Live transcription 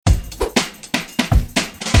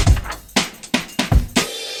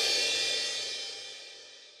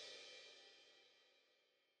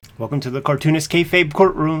Welcome to the Cartoonist Kayfabe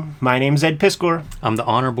Courtroom. My name's Ed Piskor. I'm the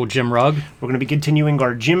Honorable Jim Rugg. We're going to be continuing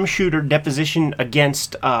our Jim Shooter deposition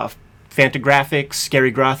against Fantagraphics,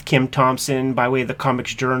 Gary Groth, Kim Thompson, by way of the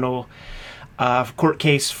Comics Journal. Court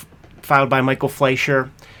case filed by Michael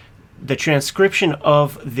Fleischer. The transcription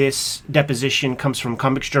of this deposition comes from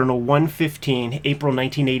Comics Journal 115, April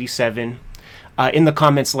 1987. In the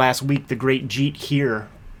comments last week, the great Jeet Heer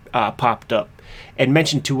popped up and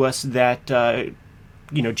mentioned to us that,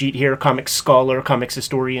 Jeet Heer, comics scholar, comics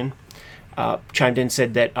historian, chimed in and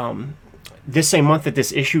said that this same month that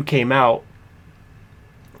this issue came out,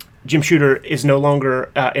 Jim Shooter is no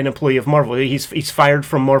longer an employee of Marvel. He's fired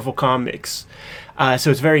from Marvel Comics.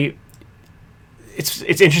 So it's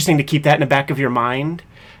interesting to keep that in the back of your mind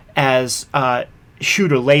as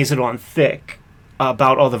Shooter lays it on thick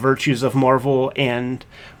about all the virtues of Marvel and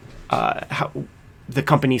how the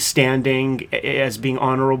company's standing as being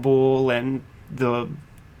honorable and the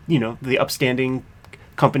upstanding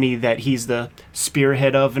company that he's the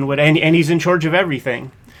spearhead of and he's in charge of everything.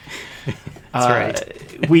 That's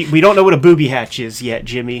right. We don't know what a booby hatch is yet,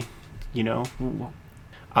 Jimmy. In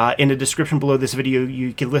the description below this video,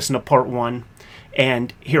 you can listen to part 1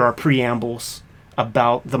 and hear our preambles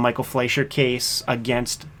about the Michael Fleischer case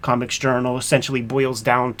against Comics Journal. Essentially boils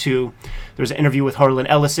down to there's an interview with Harlan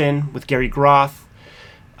Ellison with Gary Groth.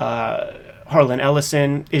 Harlan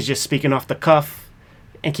Ellison is just speaking off the cuff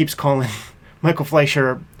and keeps calling Michael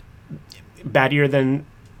Fleischer battier than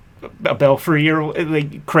a belfry or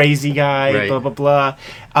like crazy guy, right. Blah blah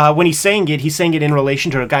blah. When he's saying it in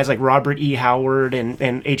relation to guys like Robert E. Howard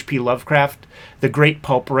and H.P. Lovecraft, the great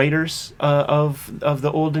pulp writers of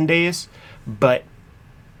the olden days. But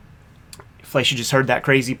Fleischer just heard that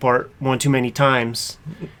crazy part one too many times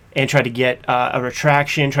and tried to get a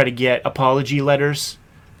retraction, tried to get apology letters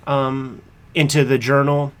into the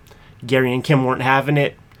journal. Gary and Kim weren't having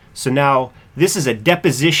it. So now this is a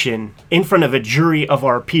deposition in front of a jury of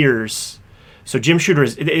our peers. So Jim Shooter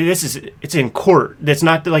it's in court. It's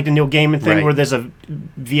not like the Neil Gaiman thing, right, where there's a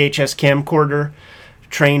VHS camcorder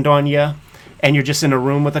trained on you and you're just in a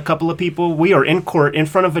room with a couple of people. We are in court in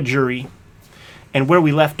front of a jury, and where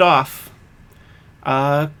we left off,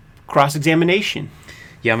 cross-examination.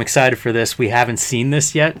 Yeah, I'm excited for this. We haven't seen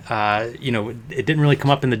this yet. It didn't really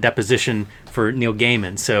come up in the deposition for Neil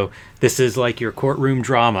Gaiman, so this is like your courtroom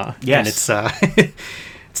drama. Yes, and it's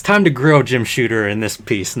it's time to grill Jim Shooter in this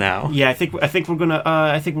piece now. Yeah, I think we're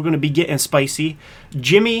gonna be getting spicy.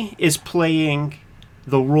 Jimmy is playing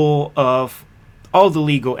the role of all the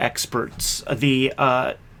legal experts, the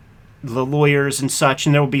lawyers and such,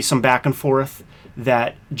 and there will be some back and forth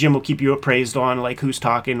that Jim will keep you appraised on, like who's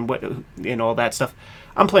talking, what, and all that stuff.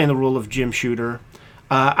 I'm playing the role of Jim Shooter.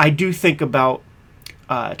 I do think about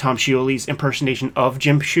Tom Scioli's impersonation of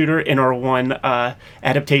Jim Shooter in our one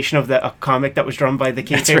adaptation of a comic that was drawn by the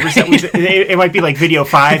Kayfabers. Right. It might be like video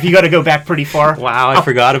 5. You got to go back pretty far. Wow, I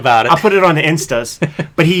forgot about it. I'll put it on the Instas.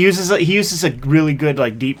 But he uses a really good,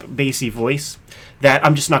 like, deep bassy voice that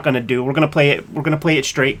I'm just not going to do. We're going to play it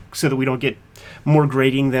straight so that we don't get more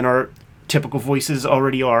grating than our typical voices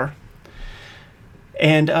already are.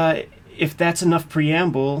 And if that's enough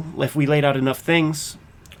preamble, if we laid out enough things,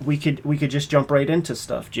 we could just jump right into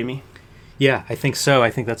stuff, Jimmy. Yeah, I think so.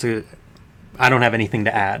 I think I don't have anything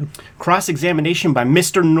to add. Cross-examination by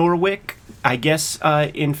Mr. Norwick, I guess,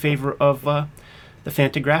 in favor of the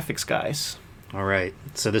Fantagraphics guys. All right,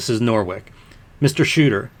 so this is Norwick. Mr.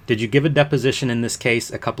 Shooter, did you give a deposition in this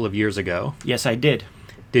case a couple of years ago? Yes, I did.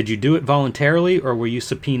 Did you do it voluntarily, or were you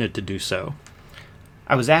subpoenaed to do so?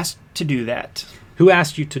 I was asked to do that. Who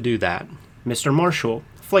asked you to do that? Mr. Marshall,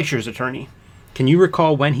 Fleischer's attorney. Can you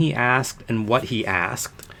recall when he asked and what he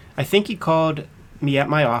asked? I think he called me at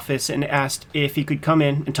my office and asked if he could come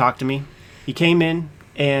in and talk to me. He came in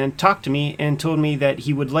and talked to me and told me that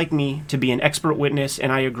he would like me to be an expert witness,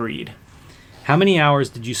 and I agreed. How many hours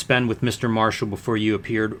did you spend with Mr. Marshall before you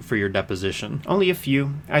appeared for your deposition? Only a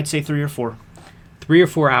few. I'd say 3 or 4. 3 or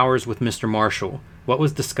 4 hours with Mr. Marshall. What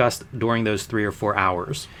was discussed during those 3 or 4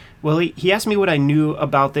 hours? Well, he asked me what I knew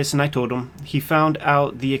about this, and I told him. He found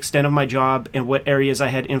out the extent of my job and what areas I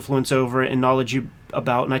had influence over and knowledge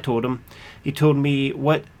about, and I told him. He told me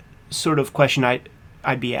what sort of question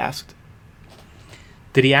I'd be asked.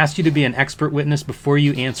 Did he ask you to be an expert witness before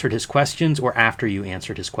you answered his questions or after you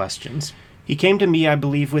answered his questions? He came to me, I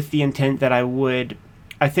believe, with the intent that I would.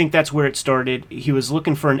 I think that's where it started. He was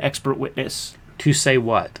looking for an expert witness. To say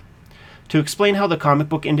what? To explain how the comic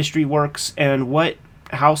book industry works and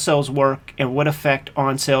how sales work and what effect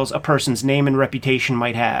on sales a person's name and reputation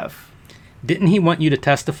might have. Didn't he want you to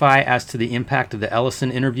testify as to the impact of the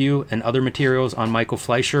Ellison interview and other materials on Michael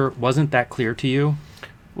Fleischer? Wasn't that clear to you?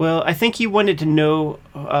 Well, I think he wanted to know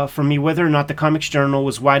from me whether or not the Comics Journal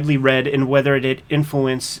was widely read and whether it had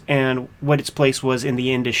influence and what its place was in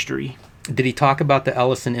the industry. Did he talk about the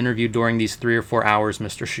Ellison interview during these 3 or 4 hours,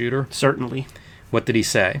 Mr. Shooter? Certainly. What did he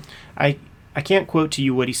say? I can't quote to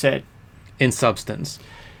you what he said. In substance.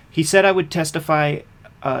 He said I would testify,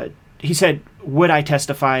 he said, would I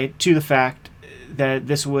testify to the fact that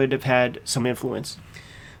this would have had some influence?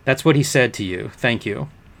 That's what he said to you. Thank you.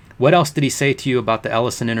 What else did he say to you about the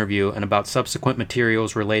Ellison interview and about subsequent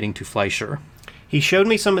materials relating to Fleischer? He showed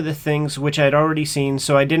me some of the things which I had already seen,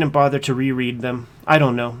 so I didn't bother to reread them. I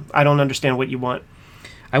don't know. I don't understand what you want.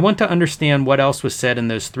 I want to understand what else was said in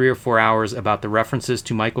those 3 or 4 hours about the references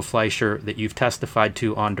to Michael Fleischer that you've testified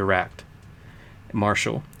to on direct.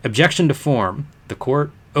 Marshall. Objection to form. The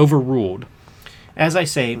court overruled. As I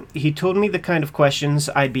say, he told me the kind of questions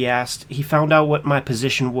I'd be asked. He found out what my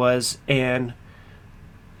position was and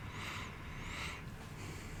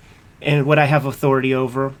what I have authority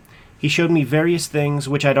over. He showed me various things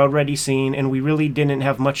which I'd already seen, and we really didn't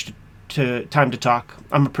have much time to talk.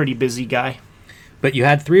 I'm a pretty busy guy. But you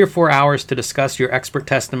had 3 or 4 hours to discuss your expert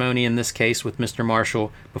testimony in this case with Mr.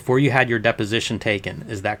 Marshall before you had your deposition taken.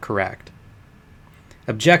 Is that correct?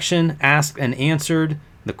 Objection asked and answered.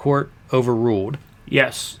 The court overruled.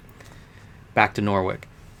 Yes. Back to Norwick.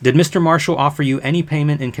 Did Mr. Marshall offer you any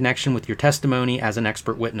payment in connection with your testimony as an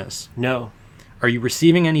expert witness? No. Are you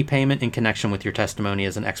receiving any payment in connection with your testimony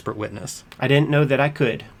as an expert witness? I didn't know that I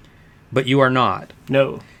could. But you are not.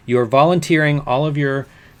 No. You are volunteering all of your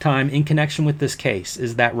time in connection with this case.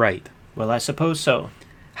 Is that right? Well, I suppose so.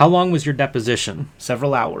 How long was your deposition?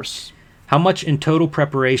 Several hours. How much in total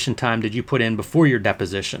preparation time did you put in before your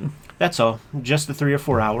deposition? That's all. Just the 3 or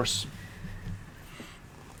 4 hours.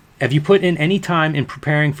 Have you put in any time in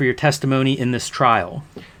preparing for your testimony in this trial?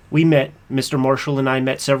 We met. Mr. Marshall and I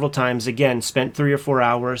met several times. Again, spent 3 or 4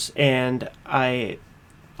 hours, and I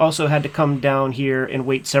also had to come down here and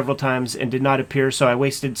wait several times and did not appear, so I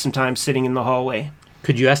wasted some time sitting in the hallway.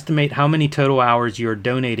 Could you estimate how many total hours you are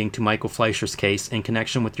donating to Michael Fleischer's case in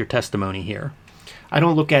connection with your testimony here? I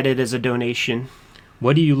don't look at it as a donation.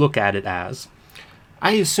 What do you look at it as?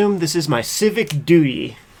 I assume this is my civic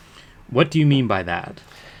duty. What do you mean by that?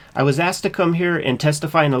 I was asked to come here and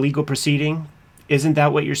testify in a legal proceeding. Isn't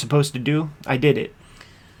that what you're supposed to do? I did it.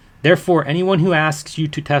 Therefore, anyone who asks you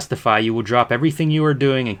to testify, you will drop everything you are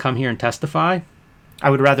doing and come here and testify? I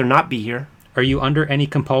would rather not be here. Are you under any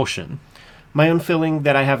compulsion? My own feeling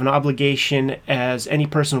that I have an obligation as any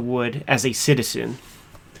person would as a citizen.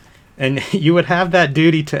 And you would have that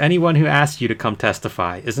duty to anyone who asks you to come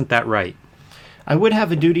testify. Isn't that right? I would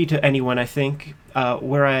have a duty to anyone, I think,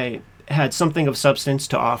 where I had something of substance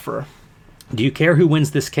to offer. Do you care who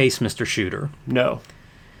wins this case, Mr. Shooter? No.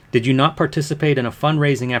 Did you not participate in a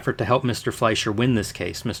fundraising effort to help Mr. Fleischer win this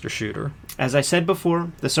case, Mr. Shooter? As I said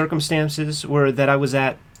before, the circumstances were that I was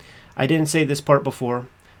at. I didn't say this part before.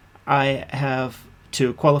 I have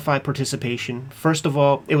to qualify participation. First of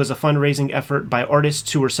all, it was a fundraising effort by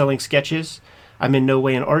artists who were selling sketches. I'm in no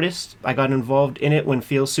way an artist. I got involved in it when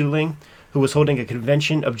Phil Suling, who was holding a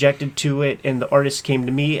convention, objected to it, and the artists came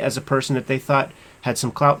to me as a person that they thought had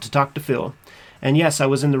some clout to talk to Phil. And yes, I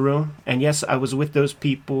was in the room, and yes, I was with those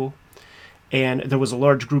people, and there was a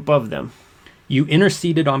large group of them. You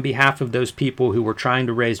interceded on behalf of those people who were trying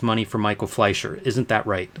to raise money for Michael Fleischer. Isn't that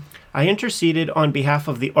right? I interceded on behalf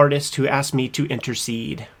of the artist who asked me to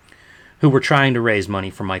intercede. Who were trying to raise money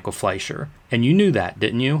for Michael Fleischer. And you knew that,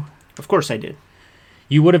 didn't you? Of course I did.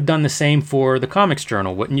 You would have done the same for the Comics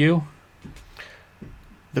Journal, wouldn't you?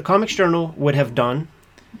 The Comics Journal would have done.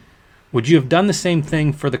 Would you have done the same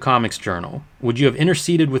thing for the Comics Journal? Would you have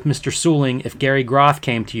interceded with Mr. Suling if Gary Groth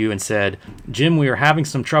came to you and said, Jim, we are having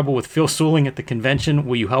some trouble with Phil Suling at the convention.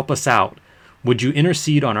 Will you help us out? Would you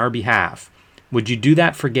intercede on our behalf? Would you do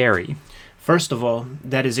that for Gary? First of all,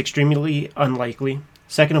 that is extremely unlikely.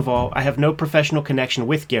 Second of all, I have no professional connection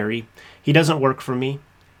with Gary. He doesn't work for me.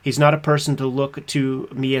 He's not a person to look to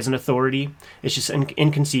me as an authority. It's just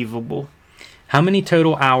inconceivable. How many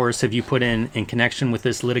total hours have you put in connection with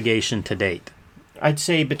this litigation to date? I'd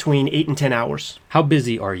say between 8 and 10 hours. How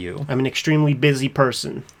busy are you? I'm an extremely busy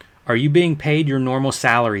person. Are you being paid your normal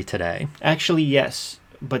salary today? Actually, yes,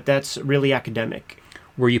 but that's really academic.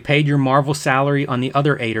 Were you paid your Marvel salary on the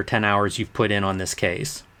other 8 or 10 hours you've put in on this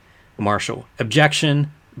case? Marshall.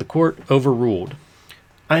 Objection. The court overruled.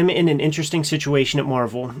 I'm in an interesting situation at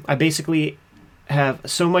Marvel. I basically have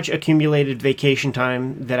so much accumulated vacation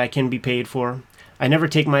time that I can be paid for. I never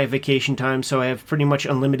take my vacation time, so I have pretty much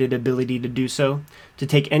unlimited ability to do so, to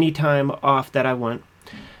take any time off that I want.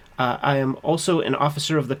 I am also an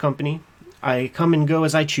officer of the company. I come and go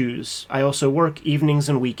as I choose. I also work evenings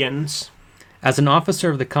and weekends. As an officer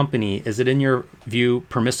of the company, is it in your view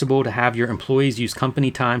permissible to have your employees use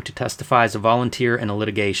company time to testify as a volunteer in a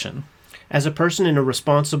litigation? As a person in a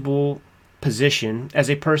responsible position, as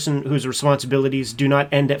a person whose responsibilities do not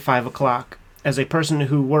end at 5 o'clock, as a person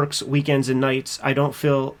who works weekends and nights, I don't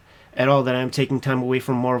feel at all that I'm taking time away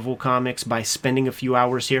from Marvel Comics by spending a few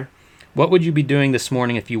hours here. What would you be doing this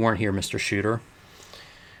morning if you weren't here, Mr. Shooter?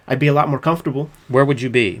 I'd be a lot more comfortable. Where would you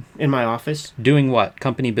be? In my office. Doing what?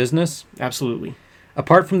 Company business? Absolutely.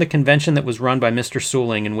 Apart from the convention that was run by Mr.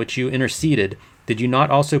 Suling in which you interceded, did you not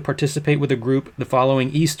also participate with a group the following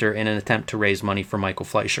Easter in an attempt to raise money for Michael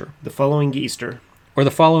Fleischer? The following Easter. Or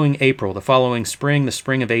the following April, the following spring, the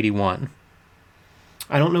spring of 81?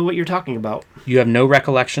 I don't know what you're talking about. You have no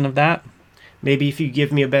recollection of that? Maybe if you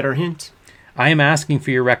give me a better hint. I am asking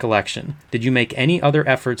for your recollection. Did you make any other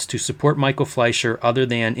efforts to support Michael Fleischer other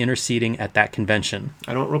than interceding at that convention?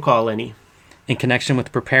 I don't recall any. In connection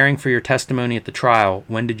with preparing for your testimony at the trial,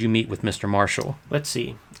 when did you meet with Mr. Marshall? Let's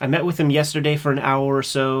see. I met with him yesterday for an hour or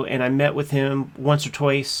so, and I met with him once or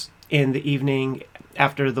twice in the evening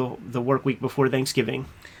after the work week before Thanksgiving.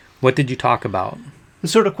 What did you talk about? The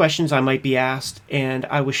sort of questions I might be asked, and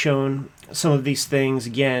I was shown some of these things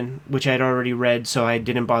again, which I had already read, so I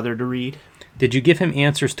didn't bother to read. Did you give him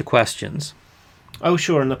answers to questions? Oh,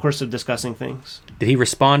 sure, in the course of discussing things. Did he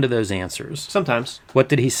respond to those answers? Sometimes. What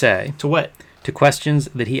did he say? To what? To questions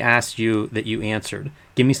that he asked you that you answered.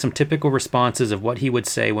 Give me some typical responses of what he would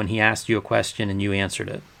say when he asked you a question and you answered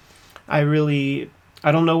it. I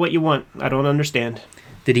don't know what you want. I don't understand.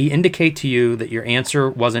 Did he indicate to you that your answer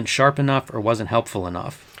wasn't sharp enough or wasn't helpful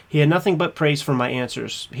enough? He had nothing but praise for my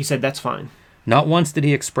answers. He said that's fine. Not once did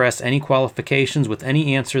he express any qualifications with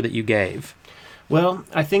any answer that you gave. Well,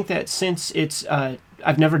 I think that since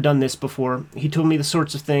I've never done this before, he told me the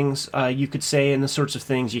sorts of things you could say and the sorts of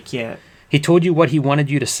things you can't. He told you what he wanted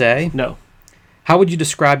you to say? No. How would you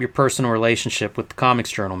describe your personal relationship with the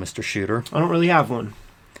Comics Journal, Mr. Shooter? I don't really have one.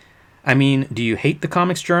 I mean, do you hate the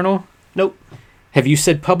Comics Journal? Nope. Have you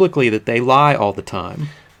said publicly that they lie all the time?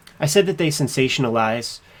 I said that they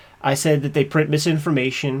sensationalize. I said that they print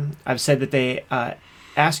misinformation. I've said that they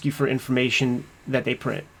ask you for information that they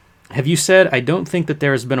print. Have you said, I don't think that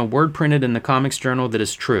there has been a word printed in the Comics Journal that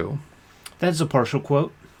is true? That is a partial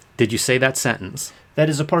quote. Did you say that sentence? That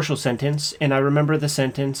is a partial sentence, and I remember the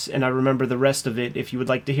sentence, and I remember the rest of it if you would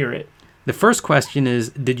like to hear it. The first question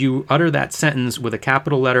is, did you utter that sentence with a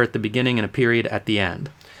capital letter at the beginning and a period at the end?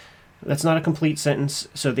 That's not a complete sentence,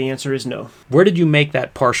 so the answer is no. Where did you make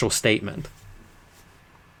that partial statement?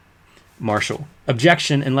 Marshall.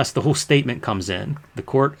 Objection unless the whole statement comes in. The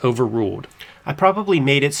court overruled. I probably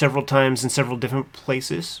made it several times in several different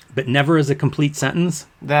places. But never as a complete sentence?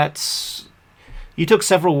 You took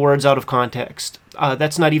several words out of context.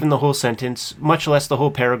 That's not even the whole sentence, much less the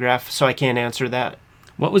whole paragraph, so I can't answer that.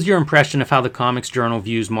 What was your impression of how the Comics Journal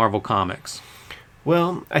views Marvel Comics?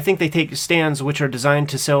 Well, I think they take stands which are designed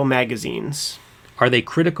to sell magazines. Are they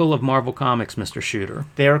critical of Marvel Comics, Mr. Shooter?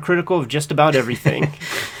 They are critical of just about everything.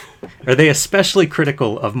 Are they especially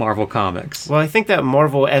critical of Marvel Comics? Well, I think that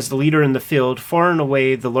Marvel, as the leader in the field, far and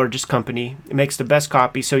away the largest company, makes the best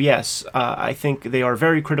copy, so yes, I think they are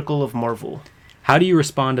very critical of Marvel. How do you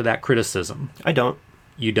respond to that criticism? I don't.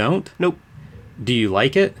 You don't? Nope. Do you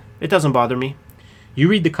like it? It doesn't bother me. You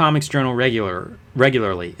read the Comics Journal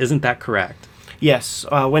regularly, isn't that correct? Yes,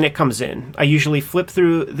 when it comes in. I usually flip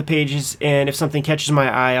through the pages, and if something catches my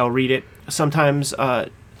eye, I'll read it. Sometimes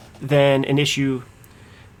then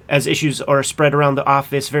as issues are spread around the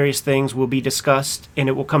office, various things will be discussed, and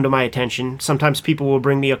it will come to my attention. Sometimes people will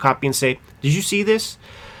bring me a copy and say, "Did you see this?"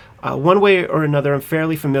 One way or another, I'm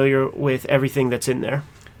fairly familiar with everything that's in there.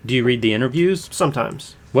 Do you read the interviews?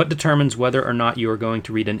 Sometimes. What determines whether or not you are going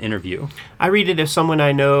to read an interview? I read it if someone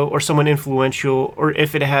I know or someone influential, or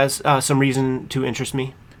if it has some reason to interest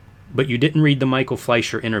me. But you didn't read the Michael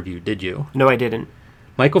Fleischer interview, did you? No, I didn't.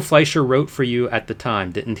 Michael Fleischer wrote for you at the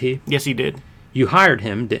time, didn't he? Yes, he did. You hired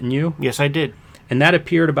him, didn't you? Yes, I did. And that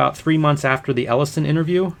appeared about 3 months after the Ellison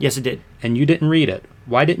interview? Yes, it did. And you didn't read it.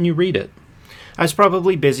 Why didn't you read it? I was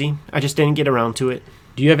probably busy. I just didn't get around to it.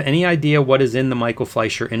 Do you have any idea what is in the Michael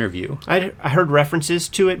Fleischer interview? I heard references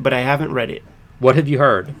to it, but I haven't read it. What have you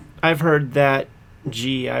heard? I've heard that,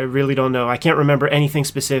 I really don't know. I can't remember anything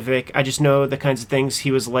specific. I just know the kinds of things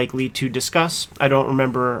he was likely to discuss. I don't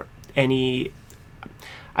remember any.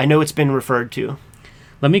 I know it's been referred to.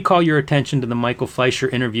 Let me call your attention to the Michael Fleischer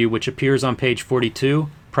interview, which appears on page 42.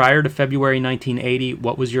 Prior to February 1980,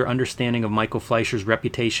 what was your understanding of Michael Fleischer's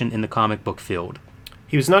reputation in the comic book field?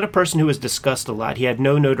 He was not a person who was discussed a lot. He had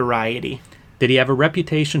no notoriety. Did he have a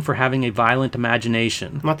reputation for having a violent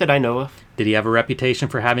imagination? Not that I know of. Did he have a reputation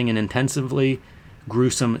for having an intensively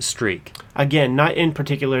gruesome streak? Again, not in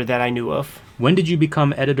particular that I knew of. When did you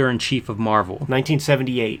become editor-in-chief of Marvel?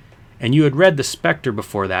 1978. And you had read The Spectre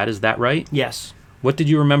before that, is that right? Yes. What did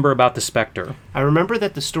you remember about The Spectre? I remember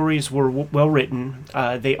that the stories were well written.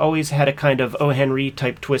 They always had a kind of O. Henry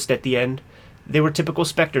type twist at the end. They were typical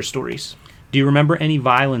Spectre stories. Do you remember any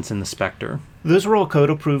violence in The Spectre? Those were all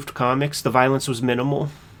code-approved comics. The violence was minimal.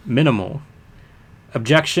 Minimal.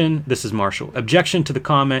 Objection. This is Marshall. Objection to the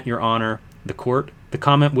comment, Your Honor. The court. The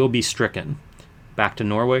comment will be stricken. Back to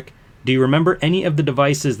Norwick. Do you remember any of the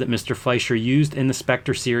devices that Mr. Fleischer used in the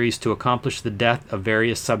Spectre series to accomplish the death of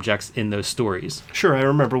various subjects in those stories? Sure, I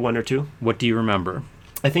remember one or two. What do you remember?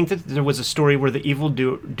 I think that there was a story where the evil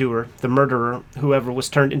doer, the murderer, whoever, was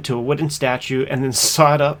turned into a wooden statue and then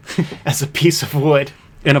sawed up as a piece of wood.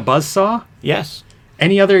 In a buzzsaw? Yes.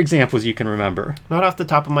 Any other examples you can remember? Not off the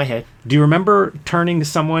top of my head. Do you remember turning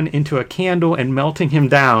someone into a candle and melting him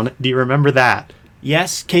down? Do you remember that?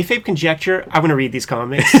 Yes. Kayfabe Conjecture. I want to read these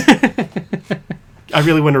comics. I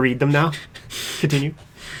really want to read them now. Continue.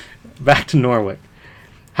 Back to Norwick.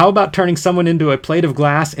 How about turning someone into a plate of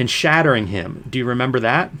glass and shattering him? Do you remember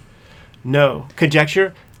that? No.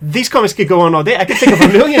 Conjecture. These comics could go on all day. I could think of a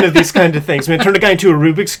million of these kind of things. Man, turn a guy into a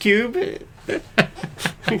Rubik's Cube.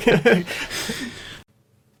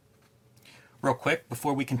 Real quick,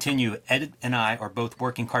 before we continue, Ed and I are both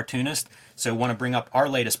working cartoonists, so want to bring up our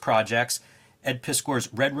latest projects. Ed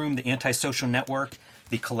Piskor's Red Room, the Antisocial Network.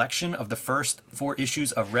 The collection of the first 4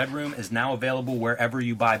 issues of Red Room is now available wherever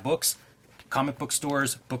you buy books, comic book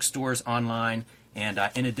stores, bookstores, online. And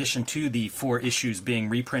in addition to the 4 issues being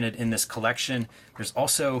reprinted in this collection, there's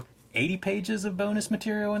also 80 pages of bonus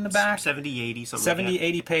material in the back. 70, 80, something 70, like that.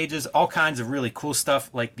 80 pages, all kinds of really cool stuff,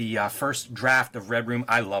 like the first draft of Red Room.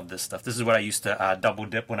 I love this stuff. This is what I used to double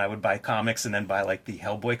dip when I would buy comics and then buy like the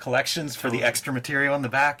Hellboy collections for the extra material in the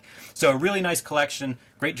back. So a really nice collection.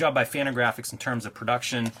 Great job by Fantagraphics in terms of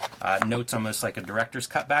production. Notes almost like a director's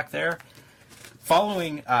cut back there.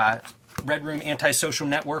 Following Red Room Antisocial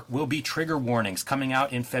Network will be Trigger Warnings coming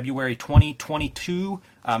out in February 2022.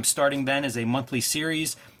 Starting then as a monthly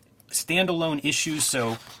series. Standalone issues,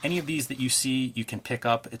 so any of these that you see you can pick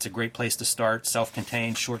up. It's a great place to start.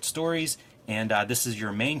 Self-contained short stories, and this is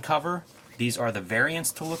your main cover. These are the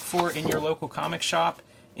variants to look for in your local comic shop,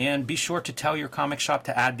 and be sure to tell your comic shop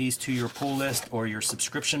to add these to your pull list or your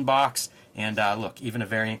subscription box. And look, even a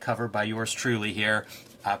variant cover by yours truly here,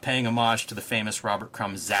 paying homage to the famous Robert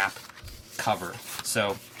Crumb Zap cover.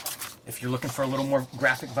 So if you're looking for a little more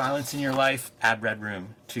graphic violence in your life, add Red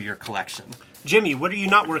Room to your collection. Jimmy, what are you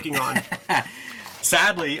not working on?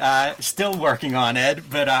 Sadly, still working on, Ed,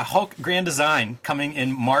 but Hulk Grand Design coming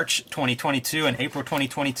in March 2022 and April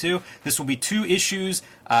 2022. This will be 2 issues,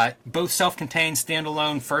 both self-contained,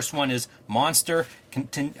 standalone. First one is Monster,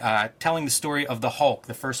 telling the story of the Hulk,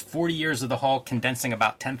 the first 40 years of the Hulk, condensing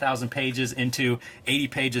about 10,000 pages into 80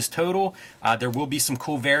 pages total. There will be some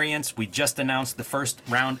cool variants. We just announced the first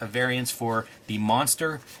round of variants for the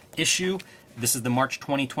Monster issue. This is the March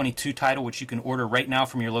 2022 title, which you can order right now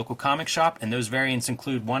from your local comic shop. And those variants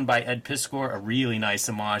include one by Ed Piskor, a really nice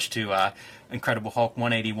homage to Incredible Hulk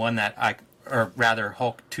 181, or rather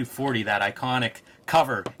Hulk 240, that iconic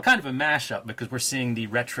cover. Kind of a mashup because we're seeing the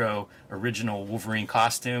retro original Wolverine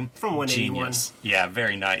costume. From 181. Genius. Yeah,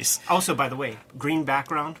 very nice. Also, by the way, green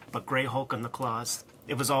background, but gray Hulk on the claws.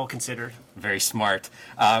 It was all considered. Very smart.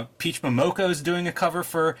 Peach Momoko's doing a cover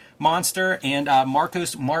for Monster, and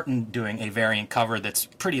Marcos Martin doing a variant cover that's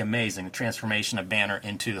pretty amazing. The transformation of Banner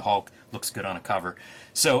into the Hulk looks good on a cover.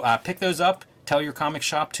 So pick those up. Tell your comic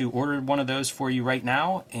shop to order one of those for you right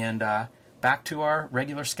now, and back to our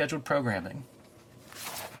regular scheduled programming.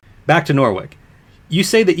 Back to Norwick. You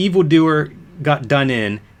say the evildoer got done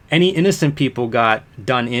in. Any innocent people got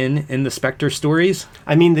done in the Spectre stories?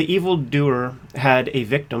 I mean, the evildoer had a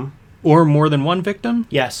victim. Or more than one victim?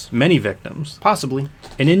 Yes. Many victims. Possibly.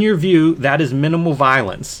 And in your view, that is minimal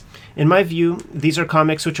violence. In my view, these are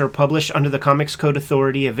comics which are published under the Comics Code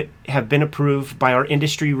Authority, have been approved by our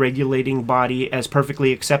industry regulating body as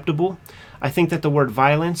perfectly acceptable. I think that the word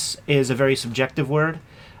violence is a very subjective word.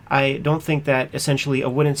 I don't think that essentially a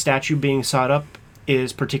wooden statue being sawed up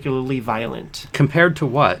is particularly violent. Compared to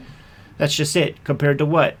what? That's just it. Compared to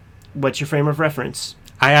what? What's your frame of reference?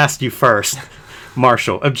 I asked you first.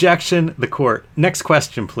 Marshall. Objection. The court. Next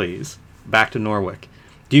question, please. Back to Norwick.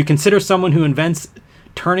 Do you consider someone who invents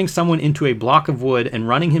turning someone into a block of wood and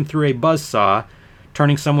running him through a buzzsaw,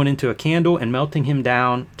 turning someone into a candle and melting him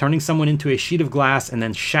down, turning someone into a sheet of glass and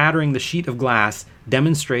then shattering the sheet of glass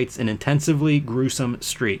demonstrates an intensively gruesome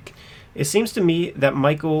streak? It seems to me that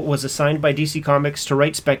Michael was assigned by DC Comics to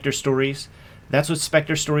write Spectre stories. That's what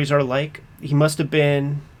Spectre stories are like. He must have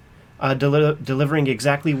been delivering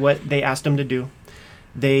exactly what they asked him to do.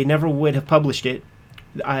 They never would have published it.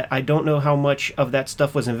 I don't know how much of that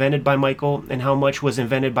stuff was invented by Michael and how much was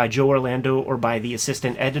invented by Joe Orlando or by the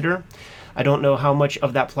assistant editor. I don't know how much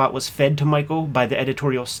of that plot was fed to Michael by the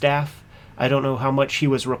editorial staff. I don't know how much he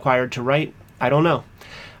was required to write. I don't know.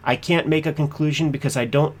 I can't make a conclusion because I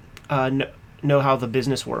don't know how the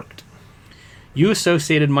business worked. You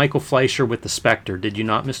associated Michael Fleischer with the Spectre, did you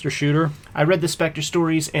not, Mr. Shooter? I read the Spectre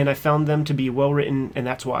stories and I found them to be well written, and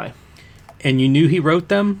that's why. And you knew he wrote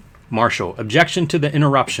them? Marshall, objection to the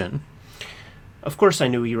interruption. Of course I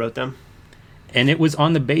knew he wrote them. And it was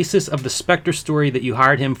on the basis of the Spectre story that you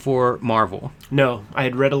hired him for Marvel? No, I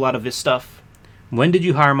had read a lot of his stuff. When did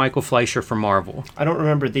you hire Michael Fleischer for Marvel? I don't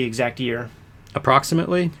remember the exact year.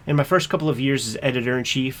 Approximately? In my first couple of years as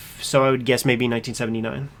editor-in-chief, so I would guess maybe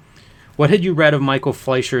 1979. What had you read of Michael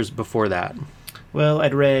Fleischer's before that? Well,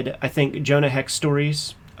 I'd read, I think, Jonah Hex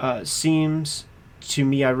stories. Seems to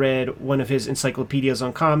me I read one of his encyclopedias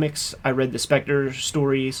on comics. I read the Spectre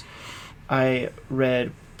stories. I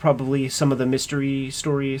read probably some of the mystery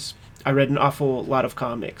stories. I read an awful lot of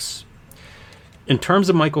comics. In terms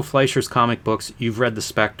of Michael Fleischer's comic books, you've read The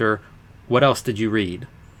Spectre. What else did you read?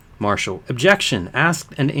 Marshall. Objection.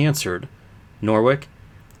 Asked and answered. Norwick.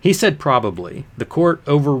 He said probably. The court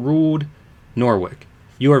overruled. Norwick.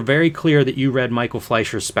 You are very clear that you read Michael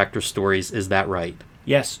Fleischer's Spectre stories. Is that right?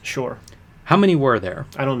 Yes, sure. How many were there?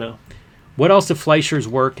 I don't know. What else of Fleischer's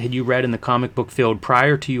work had you read in the comic book field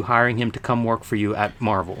prior to you hiring him to come work for you at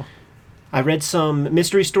Marvel? I read some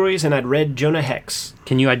mystery stories and I'd read Jonah Hex.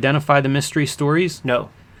 Can you identify the mystery stories? No.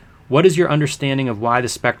 What is your understanding of why The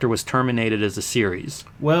Spectre was terminated as a series?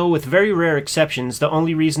 Well, with very rare exceptions, the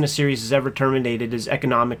only reason a series is ever terminated is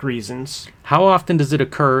economic reasons. How often does it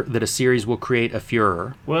occur that a series will create a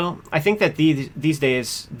furor? Well, I think that these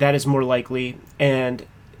days that is more likely, and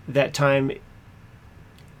at that time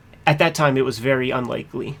it was very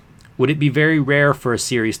unlikely. Would it be very rare for a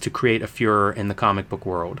series to create a furor in the comic book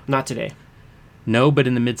world? Not today. No, but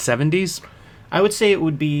in the mid-70s? I would say it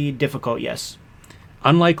would be difficult, yes.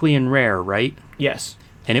 Unlikely and rare, right? Yes.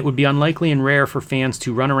 And it would be unlikely and rare for fans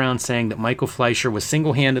to run around saying that Michael Fleischer was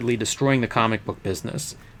single-handedly destroying the comic book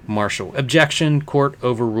business. Marshall. Objection. Court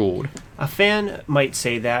overruled. A fan might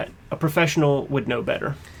say that. A professional would know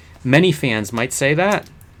better. Many fans might say that.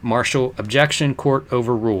 Marshall. Objection. Court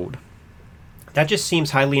overruled. That just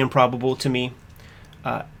seems highly improbable to me.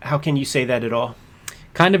 How can you say that at all?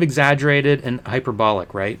 Kind of exaggerated and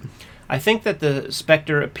hyperbolic, right? I think that the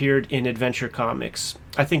Spectre appeared in Adventure Comics.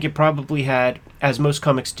 I think it probably had, as most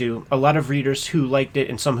comics do, a lot of readers who liked it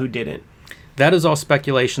and some who didn't. That is all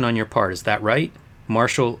speculation on your part, is that right?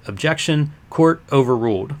 Marshall. Objection. Court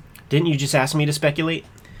overruled. Didn't you just ask me to speculate?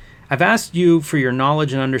 I've asked you for your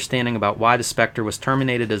knowledge and understanding about why The Spectre was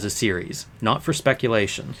terminated as a series, not for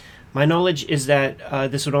speculation. My knowledge is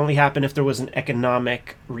that this would only happen if there was an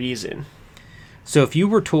economic reason. So if you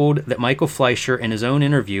were told that Michael Fleischer, in his own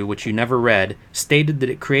interview, which you never read, stated that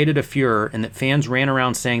it created a furor and that fans ran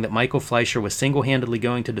around saying that Michael Fleischer was single-handedly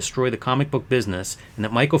going to destroy the comic book business, and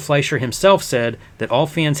that Michael Fleischer himself said that all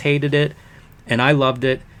fans hated it and I loved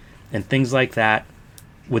it and things like that,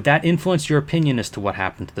 would that influence your opinion as to what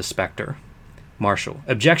happened to the Spectre? Marshall.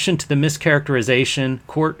 Objection to the mischaracterization.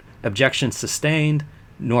 Court. Objection sustained.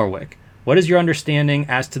 Norwick. What is your understanding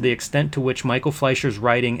as to the extent to which Michael Fleischer's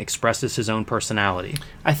writing expresses his own personality?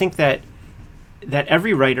 I think that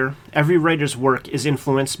every writer's work is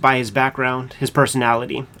influenced by his background, his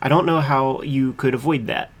personality. I don't know how you could avoid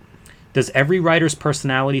that. Does every writer's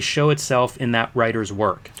personality show itself in that writer's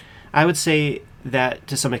work? I would say that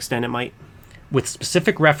to some extent it might. With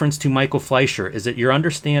specific reference to Michael Fleischer, is it your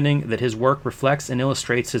understanding that his work reflects and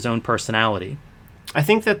illustrates his own personality? I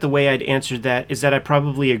think that the way I'd answer that is that I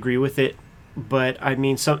probably agree with it, but I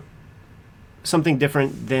mean something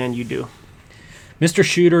different than you do. Mr.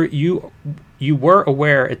 Shooter, you were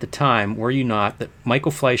aware at the time, were you not, that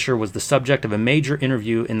Michael Fleischer was the subject of a major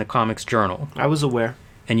interview in the Comics Journal? I was aware.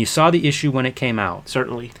 And you saw the issue when it came out?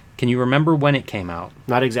 Certainly. Can you remember when it came out?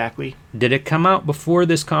 Not exactly. Did it come out before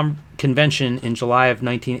this convention in July of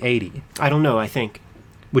 1980? I don't know, I think.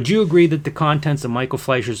 Would you agree that the contents of Michael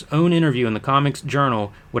Fleischer's own interview in the Comics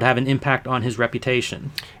Journal would have an impact on his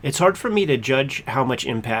reputation? It's hard for me to judge how much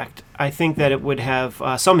impact. I think that it would have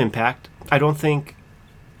some impact. I don't think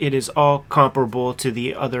it is all comparable to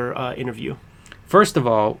the other interview. First of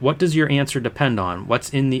all, what does your answer depend on?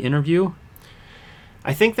 What's in the interview?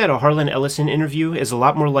 I think that a Harlan Ellison interview is a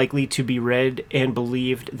lot more likely to be read and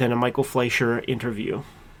believed than a Michael Fleischer interview.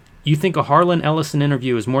 You think a Harlan Ellison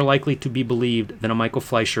interview is more likely to be believed than a Michael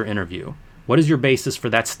Fleischer interview. What is your basis for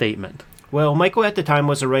that statement? Well, Michael at the time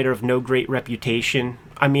was a writer of no great reputation.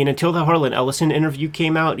 I mean, until the Harlan Ellison interview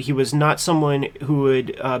came out, he was not someone who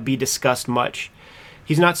would be discussed much.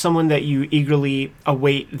 He's not someone that you eagerly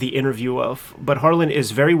await the interview of, but Harlan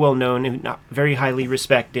is very well known and very highly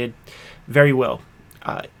respected, very well.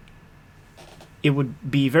 It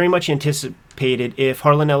would be very much anticipated if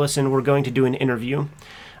Harlan Ellison were going to do an interview.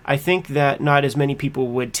 I think that not as many people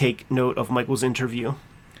would take note of Michael's interview.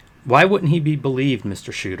 Why wouldn't he be believed,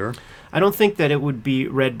 Mr. Shooter? I don't think that it would be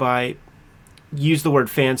read by, use the word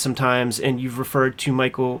fan sometimes, and you've referred to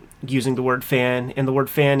Michael using the word fan, and the word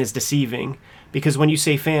fan is deceiving. Because when you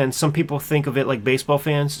say fan, some people think of it like baseball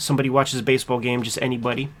fans. Somebody watches a baseball game, just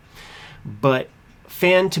anybody. But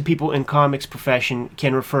fan to people in comics profession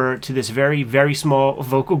can refer to this very, very small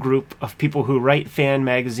vocal group of people who write fan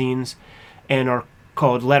magazines and are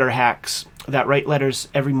called letter hacks that write letters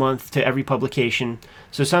every month to every publication.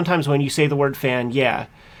 So sometimes when you say the word fan,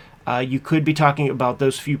 you could be talking about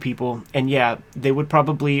those few people, and they would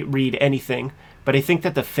probably read anything. But I think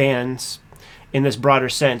that the fans, in this broader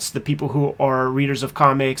sense, the people who are readers of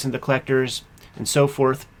comics and the collectors and so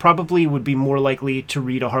forth, probably would be more likely to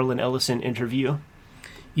read a Harlan Ellison interview.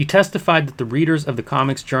 You testified that the readers of the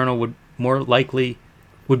Comics Journal would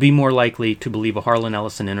be more likely to believe a Harlan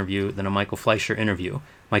Ellison interview than a Michael Fleischer interview.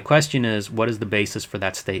 My question is, what is the basis for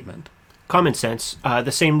that statement? Common sense.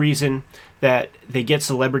 The same reason that they get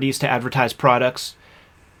celebrities to advertise products.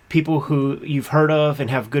 People who you've heard of and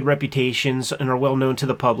have good reputations and are well known to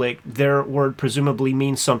the public, their word presumably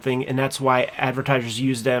means something, and that's why advertisers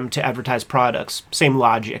use them to advertise products. Same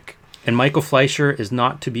logic. And Michael Fleischer is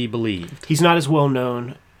not to be believed. He's not as well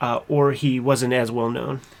known, or he wasn't as well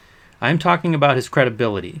known. I am talking about his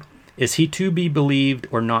credibility. Is he to be believed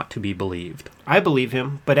or not to be believed? I believe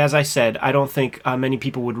him, but as I said, I don't think many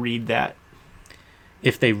people would read that.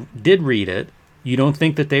 If they did read it, you don't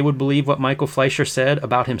think that they would believe what Michael Fleischer said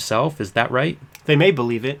about himself? Is that right? They may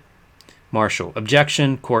believe it. Marshall.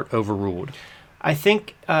 Objection. Court overruled. I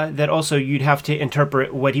think that also you'd have to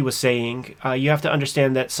interpret what he was saying. You have to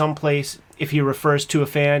understand that someplace, if he refers to a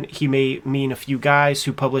fan, he may mean a few guys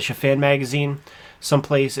who publish a fan magazine,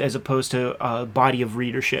 someplace as opposed to a body of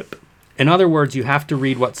readership. In other words, you have to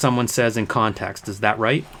read what someone says in context. Is that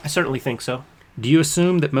right? I certainly think so. Do you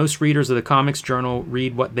assume that most readers of the Comics Journal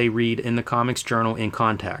read what they read in the Comics Journal in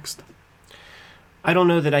context? I don't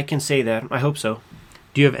know that I can say that. I hope so.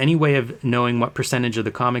 Do you have any way of knowing what percentage of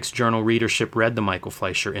the Comics Journal readership read the Michael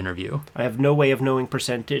Fleischer interview? I have no way of knowing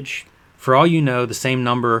percentage. For all you know, the same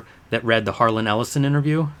number that read the Harlan Ellison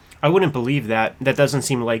interview? I wouldn't believe that. That doesn't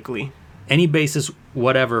seem likely. Any basis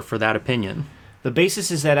whatever for that opinion? The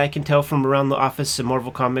basis is that I can tell from around the office of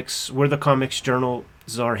Marvel Comics where the Comics Journals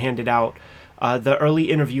are handed out. The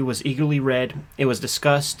early interview was eagerly read. It was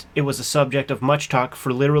discussed. It was a subject of much talk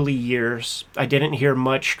for literally years. I didn't hear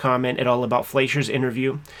much comment at all about Fleischer's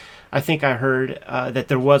interview. I think I heard that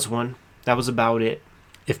there was one. That was about it.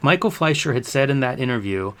 If Michael Fleischer had said in that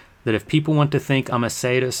interview that if people want to think I'm a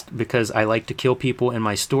sadist because I like to kill people in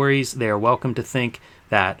my stories, they are welcome to think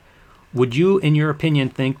that, would you, in your opinion,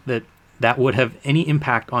 think that that would have any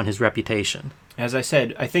impact on his reputation? As I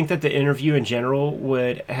said, I think that the interview in general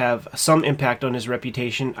would have some impact on his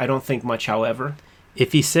reputation. I don't think much, however.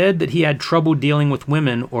 If he said that he had trouble dealing with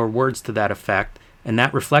women or words to that effect, and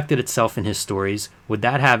that reflected itself in his stories, would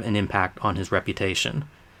that have an impact on his reputation?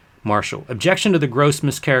 Marshall. Objection to the gross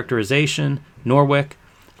mischaracterization. Norwick.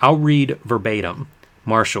 I'll read verbatim.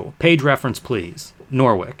 Marshall. Page reference, please.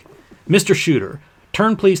 Norwick. Mr. Shooter,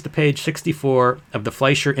 turn please to page 64 of the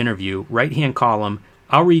Fleischer interview, right-hand column.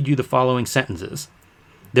 I'll read you the following sentences.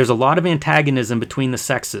 There's a lot of antagonism between the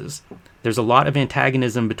sexes. There's a lot of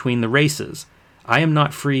antagonism between the races. I am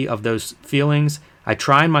not free of those feelings. I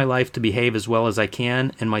try in my life to behave as well as I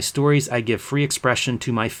can. In my stories, I give free expression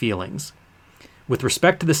to my feelings. With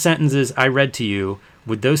respect to the sentences I read to you,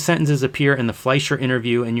 would those sentences appear in the Fleischer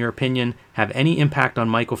interview, in your opinion, have any impact on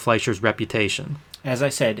Michael Fleischer's reputation? As I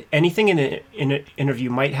said, anything in an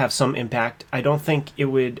interview might have some impact. I don't think it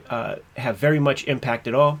would have very much impact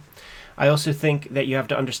at all. I also think that you have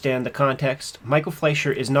to understand the context. Michael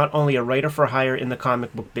Fleischer is not only a writer for hire in the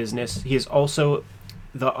comic book business, he is also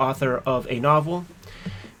the author of a novel.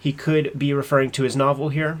 He could be referring to his novel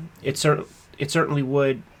here. It certainly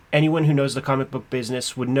would. Anyone who knows the comic book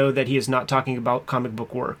business would know that he is not talking about comic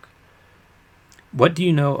book work. What do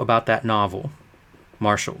you know about that novel?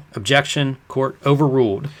 Marshall. Objection. Court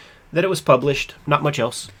overruled. That it was published, not much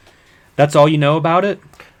else. That's all you know about it?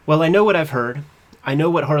 Well, I know what I've heard. I know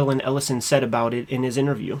what Harlan Ellison said about it in his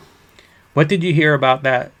interview. What did you hear about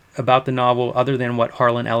that about the novel other than what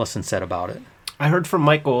Harlan Ellison said about it? I heard from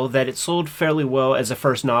Michael that it sold fairly well as a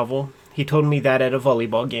first novel. He told me that at a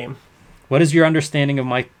volleyball game. What is your understanding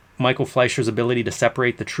of Michael Fleischer's ability to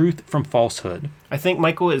separate the truth from falsehood? I think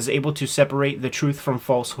Michael is able to separate the truth from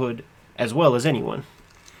falsehood as well as anyone.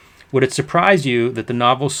 Would it surprise you that the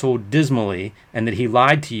novel sold dismally and that he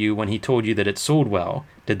lied to you when he told you that it sold well?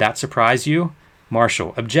 Did that surprise you?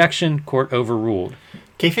 Marshall, objection, court overruled.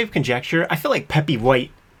 Kayfabe conjecture, I feel like Peppy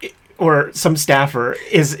White or some staffer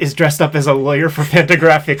is dressed up as a lawyer for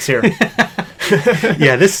Fantagraphics here.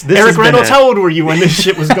 Yeah, this Eric Reynolds, how old were you when this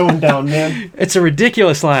shit was going down, man? It's a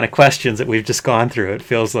ridiculous line of questions that we've just gone through, it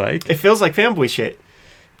feels like. It feels like fanboy shit.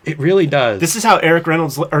 It really does. This is how Eric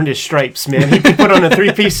Reynolds earned his stripes, man. He put on a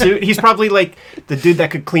three-piece suit. He's probably like the dude that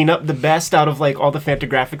could clean up the best out of like all the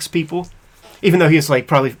Fantagraphics people, even though he's like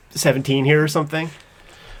probably 17 here or something.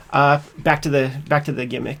 Back to the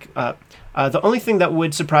gimmick. The only thing that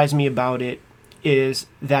would surprise me about it is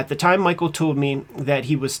that the time Michael told me that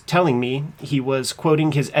he was telling me, he was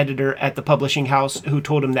quoting his editor at the publishing house who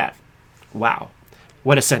told him that. Wow.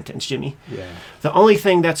 What a sentence, Jimmy. Yeah. The only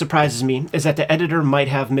thing that surprises me is that the editor might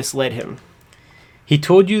have misled him. He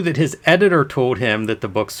told you that his editor told him that the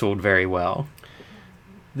book sold very well.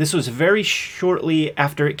 This was very shortly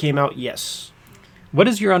after it came out, yes. What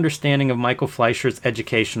is your understanding of Michael Fleischer's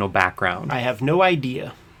educational background? I have no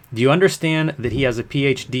idea. Do you understand that he has a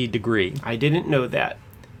PhD degree? I didn't know that.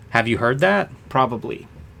 Have you heard that? Probably.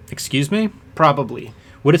 Excuse me? Probably.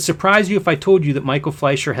 Would it surprise you if I told you that Michael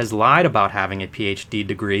Fleischer has lied about having a PhD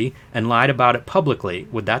degree and lied about it publicly?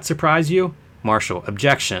 Would that surprise you? Marshall,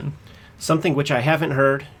 objection. Something which I haven't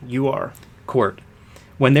heard, you are. Court.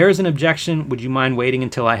 When there is an objection, would you mind waiting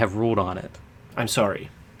until I have ruled on it? I'm sorry.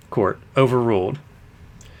 Court. Overruled.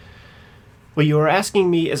 What you are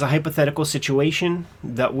asking me is a hypothetical situation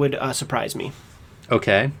that would surprise me.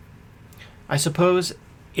 Okay. I suppose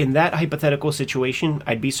in that hypothetical situation,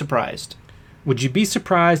 I'd be surprised. Would you be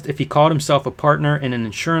surprised if he called himself a partner in an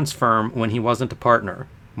insurance firm when he wasn't a partner?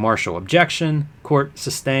 Marshall, objection. Court,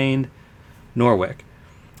 sustained. Norwick.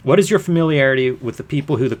 What is your familiarity with the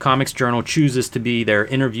people who the Comics Journal chooses to be their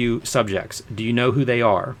interview subjects? Do you know who they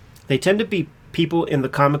are? They tend to be people in the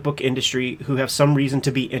comic book industry who have some reason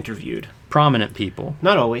to be interviewed. Prominent people.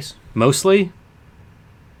 Not always. Mostly?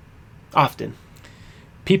 Often.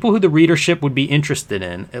 People who the readership would be interested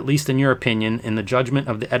in, at least in your opinion, in the judgment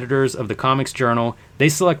of the editors of the Comics Journal, they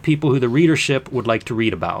select people who the readership would like to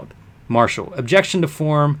read about. Marshall, objection to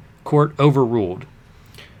form. Court overruled.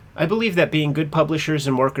 I believe that being good publishers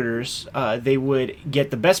and marketers, they would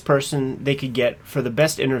get the best person they could get for the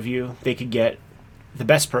best interview they could get the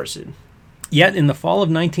best person. Yet, in the fall of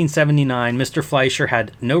 1979, Mr. Fleischer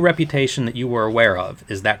had no reputation that you were aware of.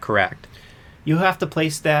 Is that correct? You have to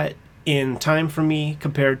place that in time for me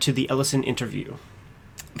compared to the Ellison interview.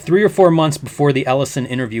 3 or 4 months before the Ellison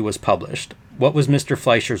interview was published, what was Mr.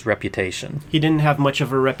 Fleischer's reputation? He didn't have much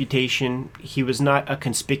of a reputation. He was not a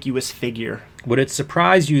conspicuous figure. Would it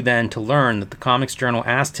surprise you then to learn that the Comics Journal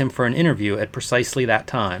asked him for an interview at precisely that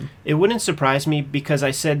time? It wouldn't surprise me because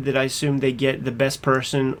I said that I assume they get the best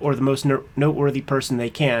person or the most noteworthy person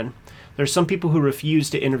they can. There's some people who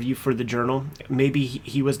refuse to interview for the journal. Maybe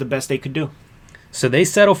he was the best they could do. So they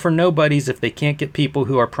settle for nobodies if they can't get people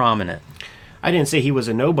who are prominent. I didn't say he was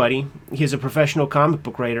a nobody. He's a professional comic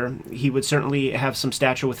book writer. He would certainly have some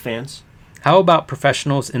stature with fans. How about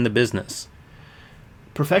professionals in the business?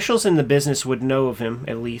 Professionals in the business would know of him,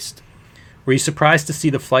 at least. Were you surprised to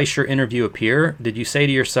see the Fleischer interview appear? Did you say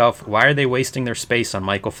to yourself, why are they wasting their space on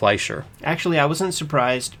Michael Fleischer? Actually, I wasn't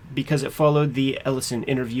surprised because it followed the Ellison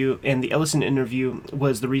interview, and the Ellison interview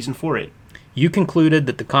was the reason for it. You concluded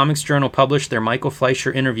that the Comics Journal published their Michael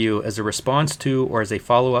Fleischer interview as a response to or as a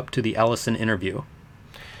follow-up to the Ellison interview.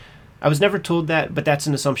 I was never told that, but that's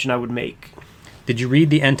an assumption I would make. Did you read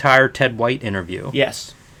the entire Ted White interview?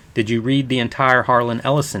 Yes. Did you read the entire Harlan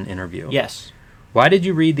Ellison interview? Yes. Why did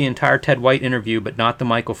you read the entire Ted White interview but not the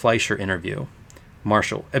Michael Fleischer interview?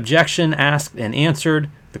 Marshall. Objection asked and answered.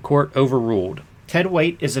 The court overruled. Ted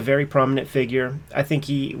White is a very prominent figure. I think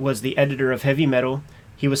he was the editor of Heavy Metal.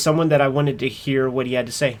 He was someone that I wanted to hear what he had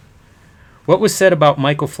to say. What was said about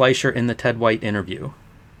Michael Fleischer in the Ted White interview?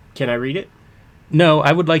 Can I read it? No,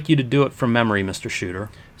 I would like you to do it from memory, Mr.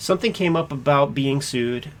 Shooter. Something came up about being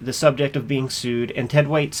sued, the subject of being sued, and Ted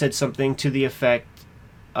White said something to the effect,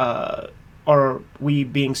 are we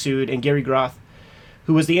being sued? And Gary Groth,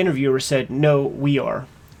 who was the interviewer, said, no, we are,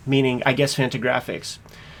 meaning, I guess, Fantagraphics.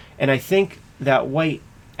 And I think that White,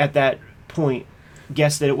 at that point,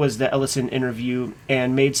 guessed that it was the Ellison interview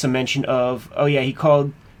and made some mention of, oh yeah, he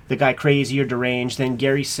called the guy crazy or deranged. Then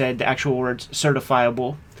Gary said the actual words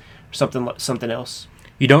certifiable. something else.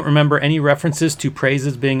 You don't remember any references to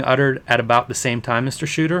praises being uttered at about the same time, Mr.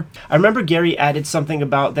 Shooter? I remember Gary added something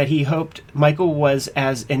about that he hoped Michael was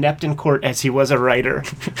as inept in court as he was a writer.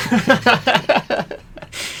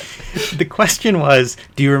 The question was,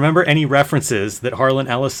 do you remember any references that Harlan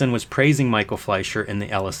Ellison was praising Michael Fleischer in the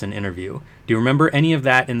Ellison interview? Do you remember any of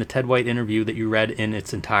that in the Ted White interview that you read in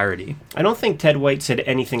its entirety? I don't think Ted White said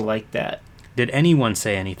anything like that. Did anyone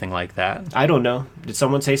say anything like that? I don't know. Did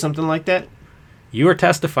someone say something like that? You are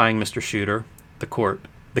testifying, Mr. Shooter. The court.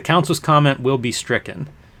 The counsel's comment will be stricken.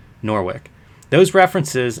 Norwick. Those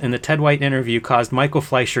references in the Ted White interview caused Michael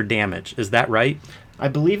Fleischer damage. Is that right? I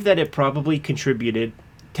believe that it probably contributed.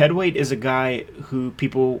 Ted White is a guy who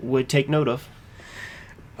people would take note of.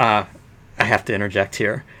 I have to interject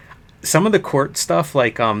here. Some of the court stuff,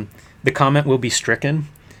 like the comment will be stricken.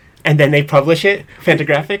 And then they publish it?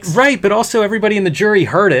 Fantagraphics? Right, but also everybody in the jury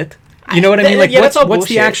heard it. You know what I mean? Like, yeah, what's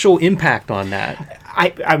the actual impact on that?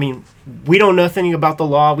 I mean, we don't know nothing about the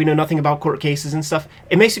law. We know nothing about court cases and stuff.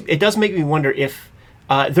 It does make me wonder if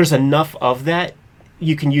there's enough of that.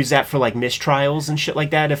 You can use that for, like, mistrials and shit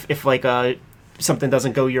like that if like, something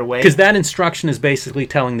doesn't go your way. Because that instruction is basically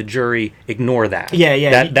telling the jury, ignore that.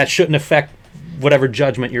 Yeah. That shouldn't affect whatever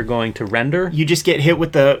judgment you're going to render. You just get hit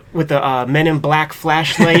with the Men in Black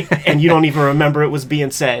flashlight, and you don't even remember it was being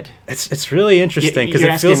said. It's really interesting because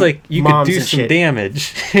it feels like you could do some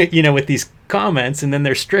damage, with these comments, and then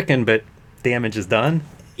they're stricken, but damage is done.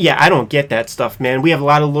 Yeah, I don't get that stuff, man. We have a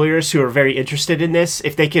lot of lawyers who are very interested in this.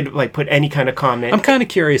 If they could, like, put any kind of comment. I'm kind of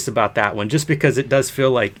curious about that one, just because it does feel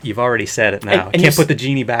like you've already said it now. And can't put the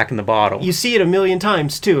genie back in the bottle. You see it a million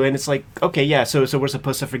times, too, and it's like, okay, yeah, so we're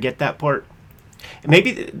supposed to forget that part.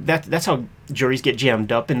 Maybe that's how juries get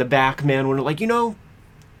jammed up in the back, man, when they're like, you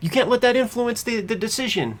can't let that influence the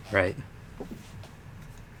decision. Right.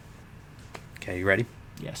 Okay, you ready?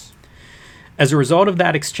 Yes. As a result of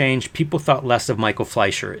that exchange, people thought less of Michael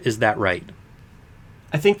Fleischer. Is that right?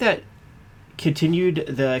 I think that continued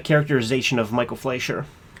the characterization of Michael Fleischer.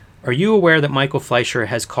 Are you aware that Michael Fleischer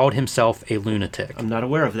has called himself a lunatic? I'm not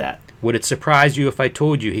aware of that. Would it surprise you if I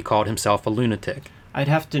told you he called himself a lunatic? I'd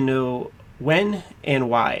have to know when and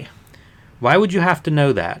why. Why would you have to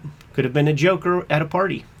know that? Could have been a joke at a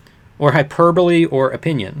party. Or hyperbole or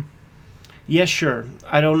opinion. Yes, sure.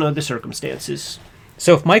 I don't know the circumstances.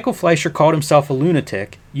 So if Michael Fleischer called himself a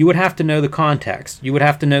lunatic, you would have to know the context. You would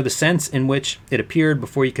have to know the sense in which it appeared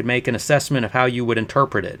before you could make an assessment of how you would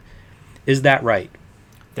interpret it. Is that right?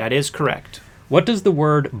 That is correct. What does the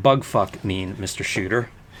word bugfuck mean, Mr. Shooter?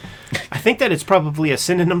 I think that it's probably a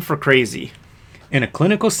synonym for crazy. In a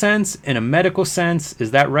clinical sense, in a medical sense, is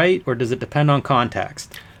that right, or does it depend on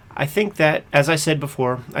context? I think that, as I said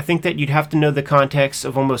before, I think that you'd have to know the context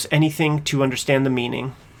of almost anything to understand the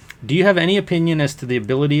meaning. Do you have any opinion as to the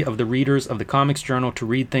ability of the readers of the Comics Journal to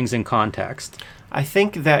read things in context? I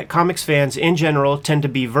think that comics fans in general tend to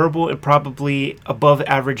be verbal and probably above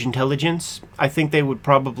average intelligence. I think they would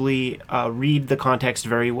probably read the context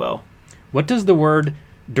very well. What does the word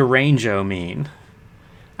derangio mean?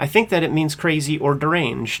 I think that it means crazy or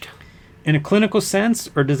deranged. In a clinical sense,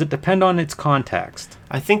 or does it depend on its context?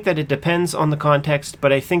 I think that it depends on the context,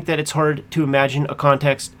 but I think that it's hard to imagine a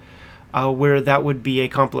context where that would be a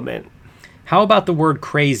compliment. How about the word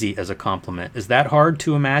crazy as a compliment? Is that hard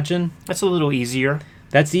to imagine? That's a little easier.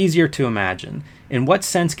 That's easier to imagine. In what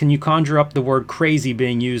sense can you conjure up the word crazy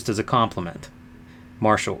being used as a compliment?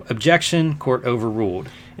 Marshall. Objection. Court overruled.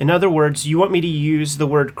 In other words, you want me to use the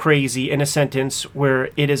word crazy in a sentence where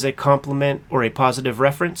it is a compliment or a positive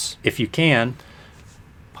reference? If you can.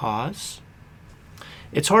 Pause.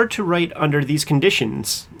 It's hard to write under these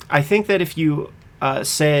conditions. I think that if you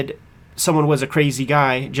said someone was a crazy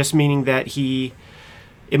guy, just meaning that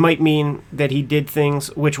it might mean that he did things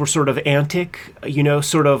which were sort of antic,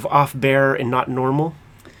 sort of off-bear and not normal.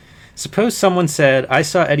 Suppose someone said, I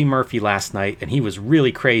saw Eddie Murphy last night and he was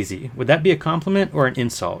really crazy. Would that be a compliment or an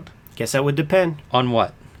insult? Guess that would depend. On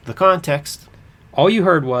what? The context. All you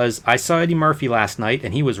heard was, I saw Eddie Murphy last night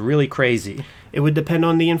and he was really crazy. It would depend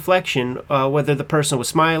on the inflection, whether the person was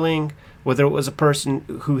smiling, whether it was a person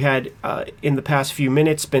who had, in the past few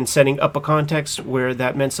minutes, been setting up a context where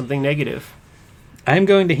that meant something negative. I am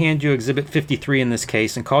going to hand you Exhibit 53 in this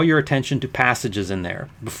case and call your attention to passages in there.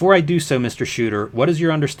 Before I do so, Mr. Shooter, what is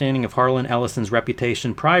your understanding of Harlan Ellison's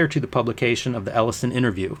reputation prior to the publication of the Ellison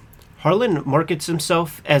interview? Harlan markets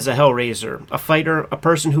himself as a hellraiser, a fighter, a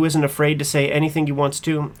person who isn't afraid to say anything he wants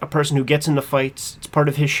to, a person who gets into fights. It's part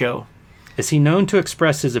of his show. Is he known to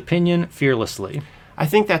express his opinion fearlessly? I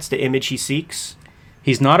think that's the image he seeks.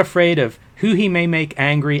 He's not afraid of who he may make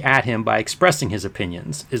angry at him by expressing his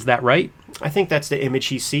opinions. Is that right? I think that's the image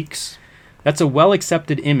he seeks. That's a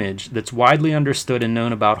well-accepted image that's widely understood and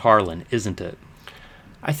known about Harlan, isn't it?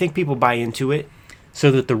 I think people buy into it. So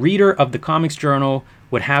that the reader of the Comics Journal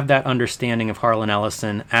would have that understanding of Harlan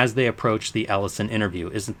Ellison as they approach the Ellison interview.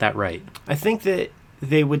 Isn't that right? I think that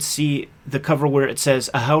they would see the cover where it says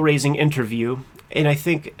a hell-raising interview, and I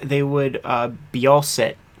think they would be all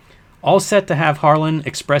set. All set to have Harlan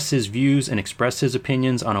express his views and express his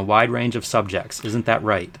opinions on a wide range of subjects. Isn't that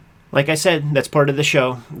right? Like I said, that's part of the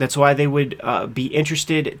show. That's why they would be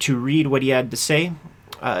interested to read what he had to say,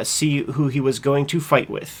 see who he was going to fight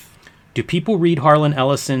with. Do people read Harlan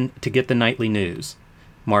Ellison to get the nightly news?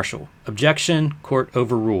 Marshall. Objection. Court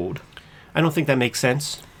overruled. I don't think that makes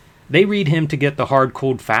sense. They read him to get the hard,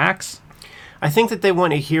 cold facts? I think that they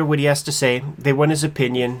want to hear what he has to say. They want his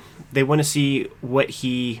opinion. They want to see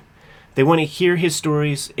They want to hear his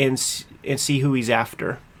stories and see who he's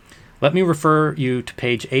after. Let me refer you to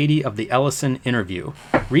page 80 of the Ellison interview.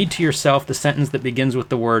 Read to yourself the sentence that begins with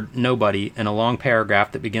the word nobody and a long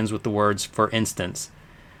paragraph that begins with the words for instance.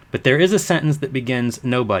 But there is a sentence that begins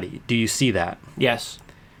nobody. Do you see that? Yes.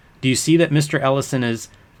 Do you see that Mr. Ellison is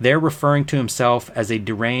there referring to himself as a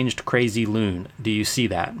deranged, crazy loon? Do you see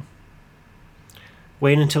that?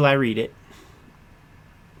 Wait until I read it.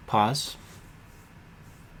 Pause.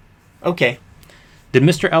 Okay. Did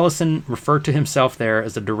Mr. Ellison refer to himself there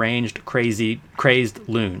as a deranged, crazed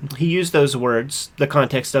loon? He used those words. The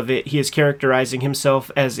context of it, he is characterizing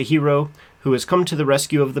himself as a hero who has come to the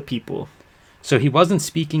rescue of the people. So he wasn't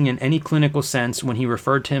speaking in any clinical sense when he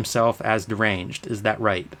referred to himself as deranged. Is that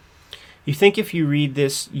right? You think if you read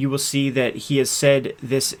this, you will see that he has said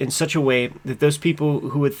this in such a way that those people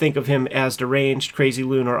who would think of him as deranged, crazy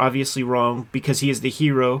loon are obviously wrong because he is the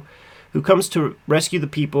hero who comes to rescue the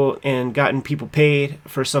people and gotten people paid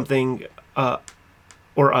for something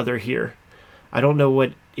or other here. I don't know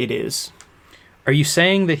what it is. Are you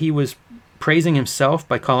saying that he was praising himself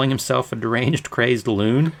by calling himself a deranged, crazed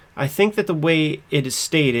loon? I think that the way it is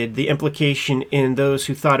stated, the implication in those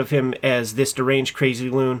who thought of him as this deranged, crazy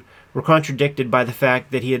loon were contradicted by the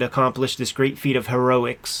fact that he had accomplished this great feat of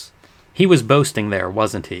heroics. He was boasting there,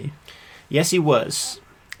 wasn't he? Yes, he was.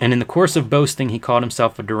 And in the course of boasting, he called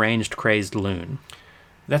himself a deranged, crazed loon.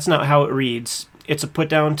 That's not how it reads. It's a put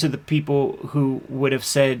down to the people who would have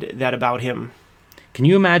said that about him. Can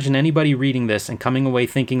you imagine anybody reading this and coming away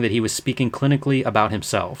thinking that he was speaking clinically about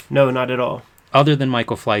himself? No, not at all. Other than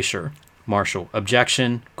Michael Fleischer. Marshall.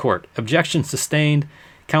 Objection. Court. Objection sustained.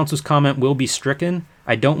 Counsel's comment will be stricken.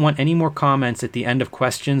 I don't want any more comments at the end of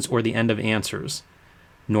questions or the end of answers.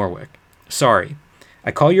 Norwick. Sorry. I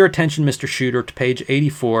call your attention, Mr. Shooter, to page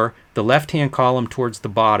 84, the left-hand column towards the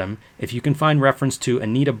bottom. If you can find reference to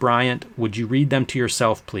Anita Bryant, would you read them to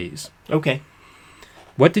yourself, please? Okay.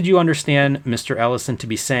 What did you understand Mr. Ellison to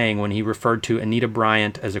be saying when he referred to Anita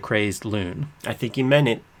Bryant as a crazed loon? I think he meant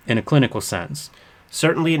it. In a clinical sense.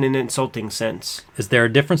 Certainly in an insulting sense. Is there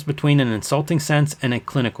a difference between an insulting sense and a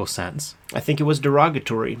clinical sense? I think it was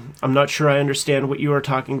derogatory. I'm not sure I understand what you are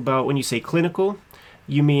talking about when you say clinical.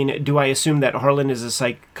 You mean, do I assume that Harlan is a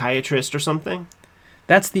psychiatrist or something?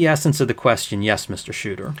 That's the essence of the question, yes, Mr.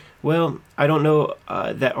 Shooter. Well, I don't know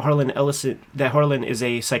that Harlan is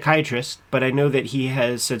a psychiatrist, but I know that he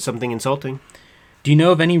has said something insulting. Do you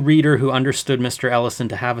know of any reader who understood Mr. Ellison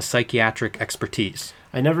to have a psychiatric expertise?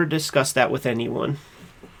 I never discussed that with anyone.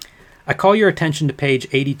 I call your attention to page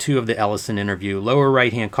 82 of the Ellison interview, lower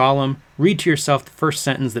right-hand column. Read to yourself the first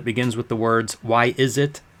sentence that begins with the words, "Why is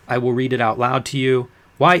it?" I will read it out loud to you.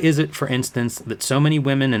 Why is it, for instance, that so many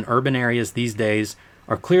women in urban areas these days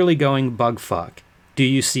are clearly going bug fuck? Do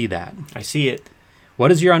you see that? I see it.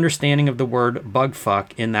 What is your understanding of the word bug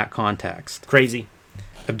fuck in that context? Crazy.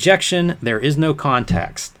 Objection, there is no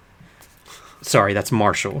context. Sorry, that's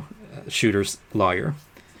Marshall, Shooter's lawyer.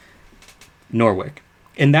 Norwick.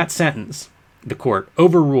 In that sentence, the court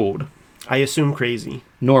overruled. I assume crazy.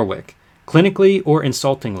 Norwick. Clinically or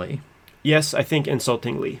insultingly? Yes, I think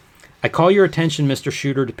insultingly. I call your attention, Mr.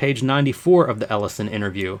 Shooter, to page 94 of the Ellison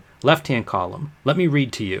interview, left-hand column. Let me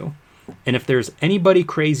read to you. And if there's anybody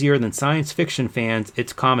crazier than science fiction fans,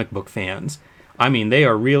 it's comic book fans. I mean, they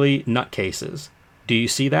are really nutcases. Do you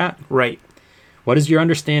see that? Right. What is your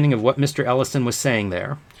understanding of what Mr. Ellison was saying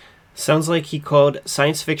there? Sounds like he called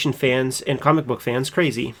science fiction fans and comic book fans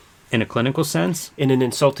crazy. In a clinical sense? In an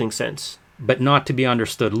insulting sense. But not to be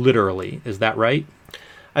understood literally. Is that right?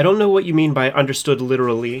 I don't know what you mean by understood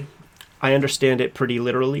literally. I understand it pretty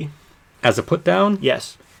literally. As a put-down?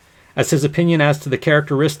 Yes. As his opinion as to the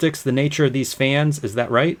characteristics, the nature of these fans, is that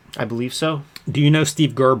right? I believe so. Do you know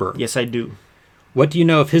Steve Gerber? Yes, I do. What do you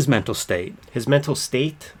know of his mental state? His mental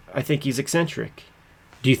state? I think he's eccentric.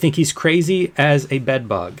 Do you think he's crazy as a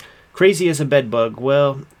bedbug? Crazy as a bedbug?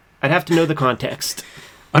 Well, I'd have to know the context.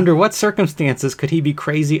 Under what circumstances could he be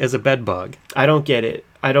crazy as a bedbug? I don't get it.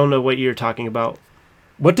 I don't know what you're talking about.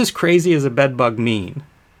 What does crazy as a bedbug mean?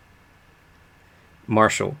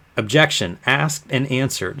 Marshall. Objection. Asked and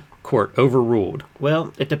answered. Court overruled.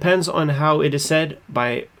 Well, it depends on how it is said,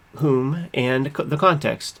 by whom, and the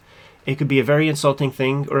context. It could be a very insulting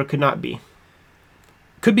thing, or it could not be.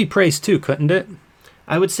 Could be praise too, couldn't it?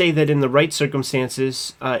 I would say that in the right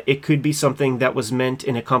circumstances, it could be something that was meant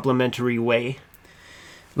in a complimentary way.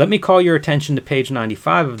 Let me call your attention to page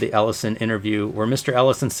 95 of the Ellison interview, where Mr.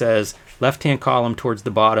 Ellison says, left-hand column towards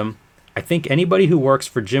the bottom, I think anybody who works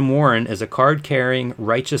for Jim Warren is a card-carrying,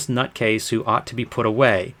 righteous nutcase who ought to be put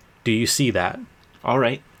away. Do you see that? All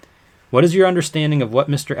right. What is your understanding of what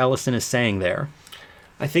Mr. Ellison is saying there?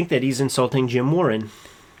 I think that he's insulting Jim Warren.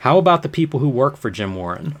 How about the people who work for Jim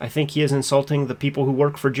Warren? I think he is insulting the people who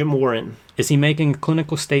work for Jim Warren. Is he making a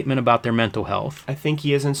clinical statement about their mental health? I think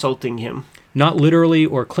he is insulting him. Not literally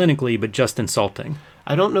or clinically, but just insulting.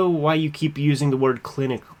 I don't know why you keep using the word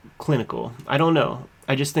clinical. I don't know.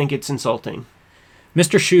 I just think it's insulting.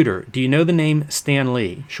 Mr. Shooter, do you know the name Stan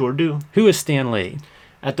Lee? Sure do. Who is Stan Lee?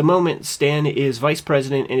 At the moment, Stan is Vice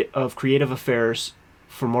President of Creative Affairs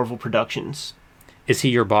for Marvel Productions. Is he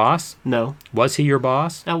your boss? No. Was he your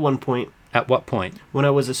boss? At one point. At what point? When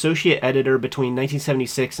I was associate editor between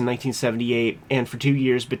 1976 and 1978, and for 2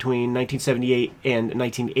 years between 1978 and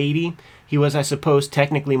 1980, he was, I suppose,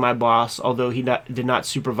 technically my boss, although he did not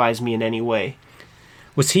supervise me in any way.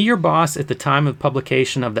 Was he your boss at the time of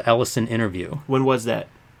publication of the Ellison interview? When was that?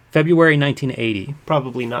 February 1980.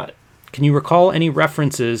 Probably not. Can you recall any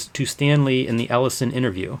references to Stan Lee in the Ellison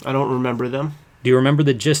interview? I don't remember them. Do you remember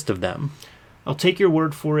the gist of them? I'll take your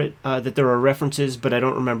word for it that there are references, but I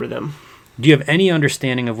don't remember them. Do you have any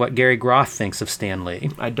understanding of what Gary Groth thinks of Stan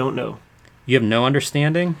Lee? I don't know. You have no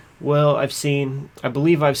understanding? Well, I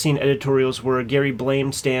believe I've seen editorials where Gary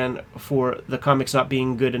blamed Stan for the comics not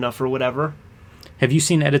being good enough or whatever. Have you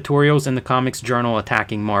seen editorials in the Comics Journal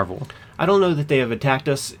attacking Marvel? I don't know that they have attacked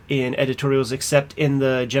us in editorials, except in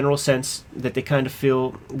the general sense that they kind of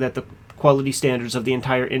feel that the quality standards of the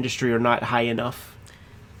entire industry are not high enough.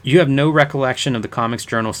 You have no recollection of the Comics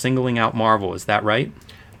Journal singling out Marvel, is that right?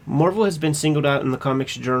 Marvel has been singled out in the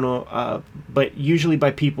Comics Journal, but usually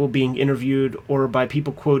by people being interviewed or by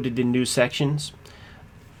people quoted in news sections.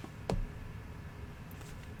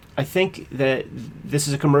 I think that this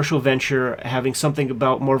is a commercial venture. Having something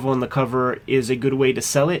about Marvel on the cover is a good way to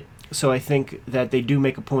sell it. So I think that they do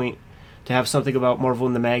make a point to have something about Marvel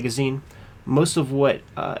in the magazine. Most of what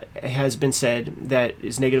has been said that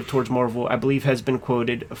is negative towards Marvel, I believe, has been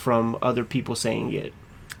quoted from other people saying it.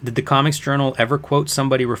 Did the Comics Journal ever quote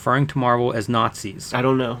somebody referring to Marvel as Nazis? I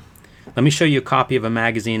don't know. Let me show you a copy of a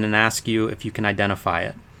magazine and ask you if you can identify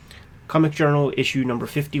it. Comic Journal, issue number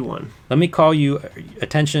 51. Let me call you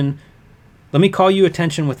attention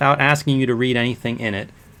without asking you to read anything in it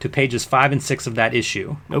to pages 5 and 6 of that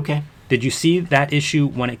issue. Okay. Did you see that issue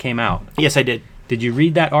when it came out? Yes, I did. Did you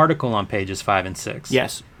read that article on pages 5 and 6?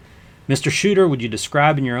 Yes. Mr. Shooter, would you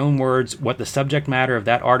describe in your own words what the subject matter of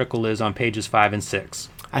that article is on pages 5 and 6?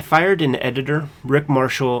 I fired an editor, Rick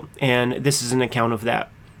Marshall, and this is an account of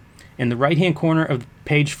that. In the right-hand corner of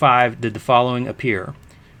page 5 did the following appear.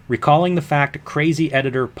 Recalling the fact crazy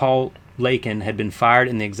editor Paul Lakin had been fired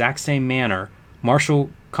in the exact same manner, Marshall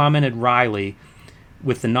commented wryly,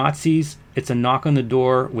 with the Nazis, it's a knock on the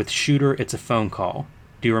door. With Shooter, it's a phone call.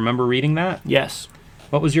 Do you remember reading that? Yes.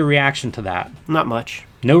 What was your reaction to that? Not much.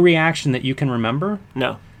 No reaction that you can remember?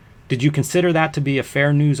 No. Did you consider that to be a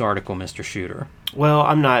fair news article, Mr. Shooter? Well,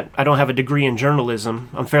 I don't have a degree in journalism.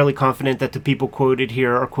 I'm fairly confident that the people quoted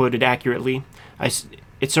here are quoted accurately.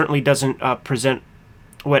 It certainly doesn't present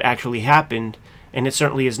what actually happened, and it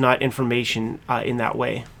certainly is not informative in that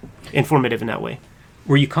way.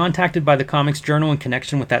 Were you contacted by the Comics Journal in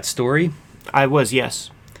connection with that story? I was, yes.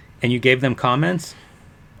 And you gave them comments?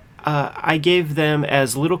 I gave them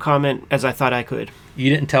as little comment as I thought I could. You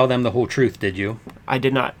didn't tell them the whole truth, did you? I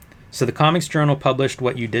did not. So the Comics Journal published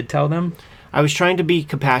what you did tell them? I was trying to be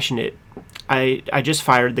compassionate. I just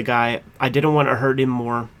fired the guy. I didn't want to hurt him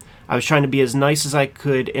more. I was trying to be as nice as I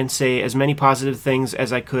could and say as many positive things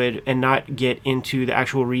as I could and not get into the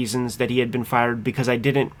actual reasons that he had been fired because I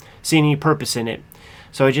didn't see any purpose in it.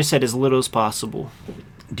 So I just said as little as possible.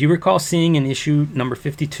 Do you recall seeing in issue number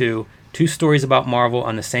 52 two stories about Marvel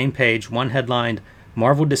on the same page, one headlined,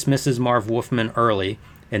 Marvel dismisses Marv Wolfman early,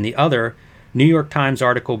 and the other, New York Times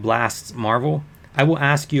article blasts Marvel? I will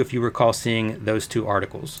ask you if you recall seeing those two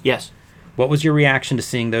articles. Yes. What was your reaction to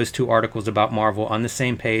seeing those two articles about Marvel on the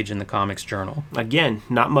same page in the Comics Journal? Again,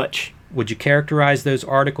 not much. Would you characterize those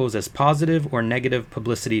articles as positive or negative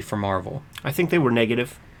publicity for Marvel? I think they were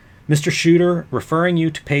negative. Mr. Shooter, referring you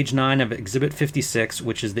to page 9 of Exhibit 56,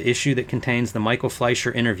 which is the issue that contains the Michael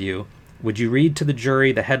Fleischer interview, would you read to the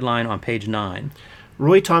jury the headline on page 9?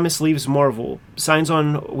 Roy Thomas leaves Marvel, signs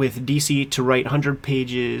on with DC to write 100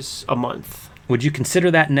 pages a month. Would you consider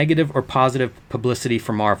that negative or positive publicity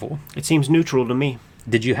for Marvel? It seems neutral to me.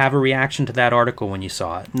 Did you have a reaction to that article when you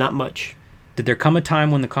saw it? Not much. Did there come a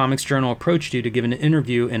time when the Comics Journal approached you to give an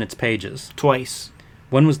interview in its pages? Twice.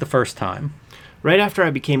 When was the first time? Right after I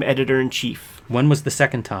became editor-in-chief. When was the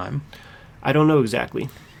second time? I don't know exactly.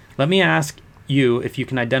 Let me ask you if you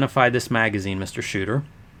can identify this magazine, Mr. Shooter.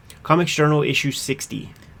 Comics Journal issue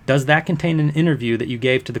 60. Does that contain an interview that you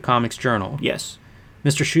gave to the Comics Journal? Yes.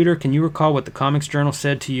 Mr. Shooter, can you recall what the Comics Journal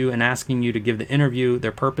said to you in asking you to give the interview,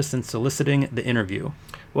 their purpose in soliciting the interview?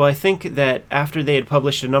 Well, I think that after they had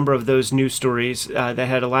published a number of those news stories that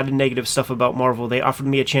had a lot of negative stuff about Marvel, they offered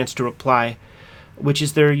me a chance to reply, which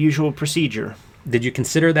is their usual procedure. Did you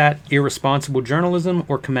consider that irresponsible journalism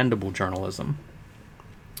or commendable journalism?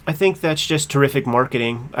 I think that's just terrific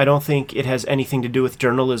marketing. I don't think it has anything to do with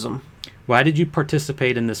journalism. Why did you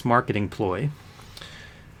participate in this marketing ploy?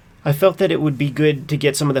 I felt that it would be good to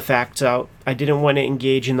get some of the facts out. I didn't want to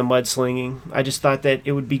engage in the mudslinging. I just thought that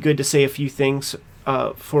it would be good to say a few things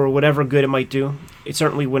for whatever good it might do. It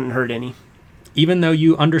certainly wouldn't hurt any. Even though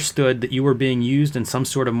you understood that you were being used in some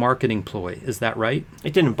sort of marketing ploy, is that right?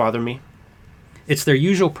 It didn't bother me. It's their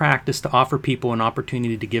usual practice to offer people an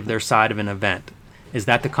opportunity to give their side of an event. Is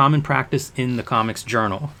that the common practice in the Comics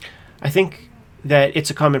Journal? I think that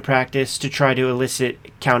it's a common practice to try to elicit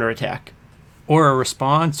counterattack. Or a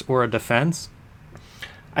response or a defense?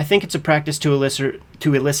 I think it's a practice to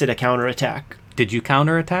elicit a counterattack. Did you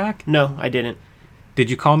counterattack? No, I didn't. Did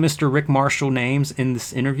you call Mr. Rick Marshall names in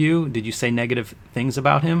this interview? Did you say negative things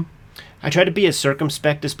about him? I tried to be as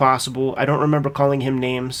circumspect as possible. I don't remember calling him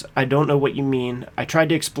names. I don't know what you mean. I tried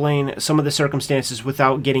to explain some of the circumstances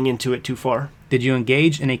without getting into it too far. Did you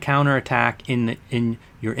engage in a counterattack in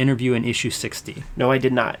your interview in issue 60? No, I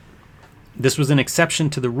did not. This was an exception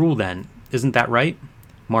to the rule then. Isn't that right?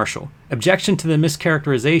 Marshall. Objection to the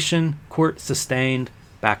mischaracterization. Court sustained.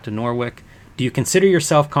 Back to Norwick. Do you consider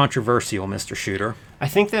yourself controversial, Mr. Shooter? I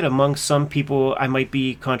think that among some people I might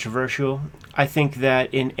be controversial. I think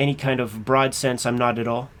that in any kind of broad sense I'm not at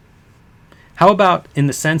all. How about in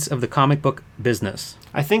the sense of the comic book business?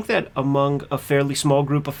 I think that among a fairly small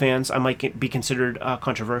group of fans I might be considered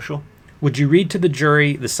controversial. Would you read to the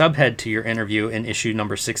jury the subhead to your interview in issue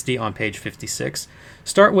number 60 on page 56?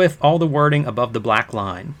 Start with all the wording above the black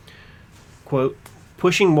line. Quote,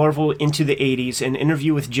 pushing Marvel into the 80s, an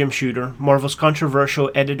interview with Jim Shooter, Marvel's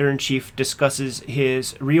controversial editor-in-chief discusses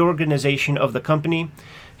his reorganization of the company,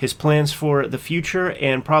 his plans for the future,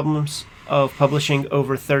 and problems of publishing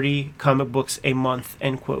over 30 comic books a month,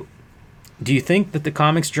 end quote. Do you think that the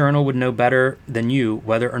Comics Journal would know better than you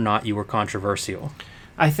whether or not you were controversial?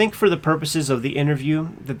 I think for the purposes of the interview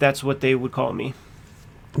that that's what they would call me.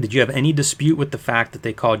 Did you have any dispute with the fact that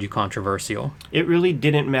they called you controversial? It really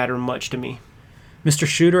didn't matter much to me. Mr.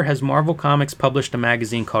 Shooter, has Marvel Comics published a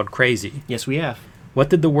magazine called Crazy? Yes, we have.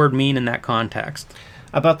 What did the word mean in that context?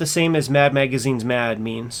 About the same as Mad Magazine's Mad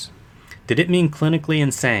means. Did it mean clinically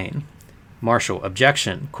insane? Marshall,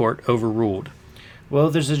 objection. Court overruled.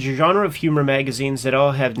 Well, there's a genre of humor magazines that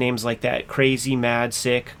all have names like that. Crazy, mad,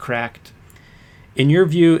 sick, cracked. In your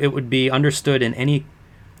view, it would not be understood in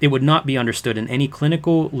any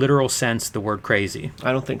clinical, literal sense the word crazy.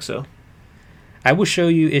 I don't think so. I will show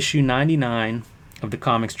you issue 99 of the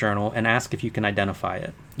Comics Journal and ask if you can identify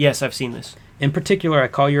it. Yes, I've seen this. In particular, I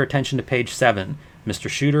call your attention to page 7. Mr.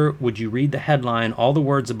 Shooter, would you read the headline, all the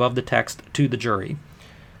words above the text, to the jury?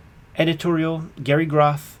 Editorial, Gary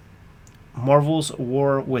Groth, Marvel's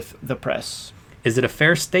War with the Press. Is it a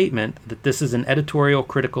fair statement that this is an editorial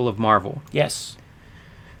critical of Marvel? Yes.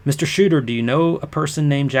 Mr. Shooter, do you know a person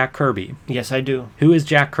named Jack Kirby? Yes, I do. Who is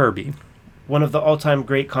Jack Kirby? One of the all-time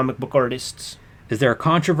great comic book artists. Is there a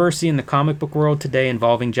controversy in the comic book world today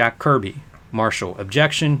involving Jack Kirby? Marshall,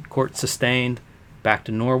 objection. Court sustained. Back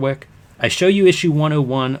to Norwick. I show you issue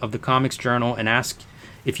 101 of the Comics Journal and ask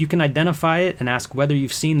if you can identify it and ask whether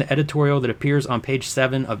you've seen the editorial that appears on page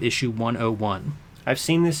 7 of issue 101. I've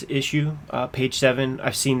seen this issue, page 7.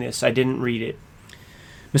 I've seen this. I didn't read it.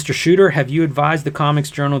 Mr. Shooter, have you advised the Comics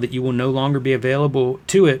Journal that you will no longer be available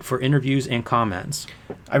to it for interviews and comments?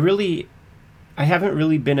 I haven't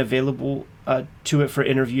really been available to it for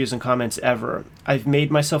interviews and comments ever. I've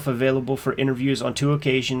made myself available for interviews on 2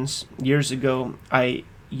 occasions. Years ago, I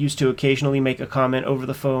used to occasionally make a comment over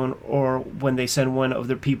the phone or when they send one of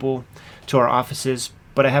their people to our offices,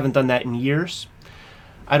 but I haven't done that in years.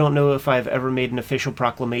 I don't know if I've ever made an official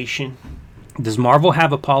proclamation. Does Marvel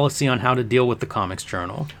have a policy on how to deal with the Comics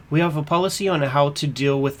Journal? We have a policy on how to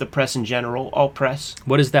deal with the press in general, all press.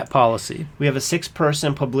 What is that policy? We have a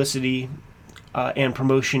 6-person publicity and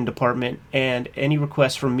promotion department, and any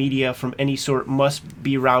requests from media from any sort must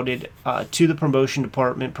be routed to the promotion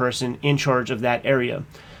department person in charge of that area.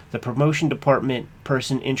 The promotion department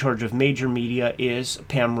person in charge of major media is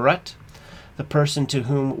Pam Rutt. The person to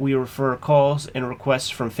whom we refer calls and requests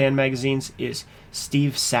from fan magazines is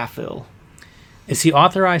Steve Safill. Is he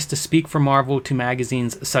authorized to speak for Marvel to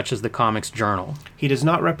magazines such as the Comics Journal? He does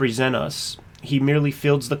not represent us. He merely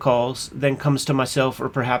fields the calls, then comes to myself or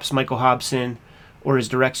perhaps Michael Hobson or his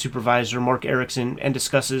direct supervisor, Mark Erickson, and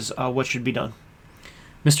discusses what should be done.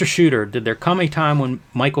 Mr. Shooter, did there come a time when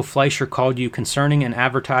Michael Fleischer called you concerning an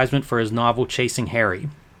advertisement for his novel Chasing Harry?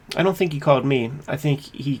 I don't think he called me. I think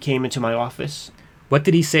he came into my office. What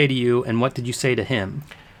did he say to you, and what did you say to him?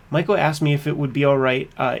 Michael asked me if it would be all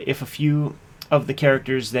right if a few of the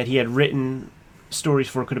characters that he had written stories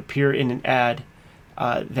for could appear in an ad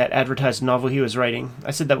that advertised the novel he was writing.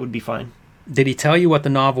 I said that would be fine. Did he tell you what the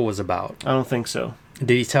novel was about? I don't think so.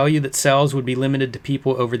 Did he tell you that sales would be limited to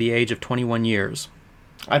people over the age of 21 years?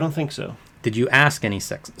 I don't think so. Did you ask any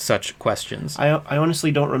such questions? I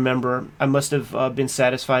honestly don't remember. I must have been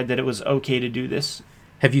satisfied that it was okay to do this.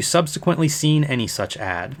 Have you subsequently seen any such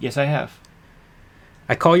ad? Yes, I have.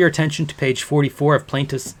 I call your attention to page 44 of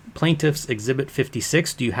Plaintiff's Exhibit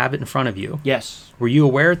 56. Do you have it in front of you? Yes. Were you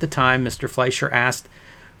aware at the time Mr. Fleischer asked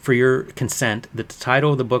for your consent that the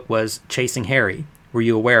title of the book was Chasing Harry? Were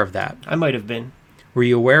you aware of that? I might have been. Were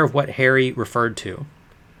you aware of what Harry referred to?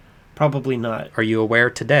 Probably not. Are you aware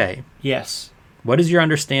today? Yes. What is your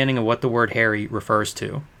understanding of what the word Harry refers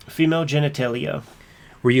to? Female genitalia.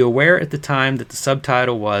 Were you aware at the time that the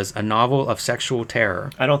subtitle was A Novel of Sexual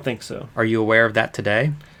Terror? I don't think so. Are you aware of that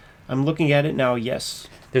today? I'm looking at it now, yes.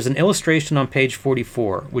 There's an illustration on page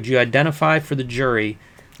 44. Would you identify for the jury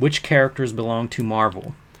which characters belong to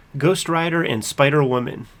Marvel? Ghost Rider and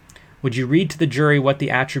Spider-Woman. Would you read to the jury what the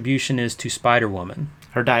attribution is to Spider-Woman?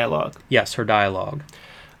 Her dialogue. Yes, her dialogue.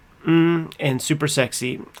 And super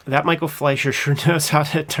sexy. That Michael Fleischer sure knows how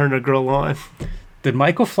to turn a girl on. Did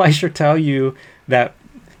Michael Fleischer tell you that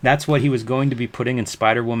that's what he was going to be putting in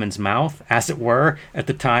Spider-Woman's mouth, as it were, at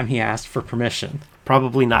the time he asked for permission?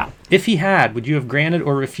 Probably not. If he had, would you have granted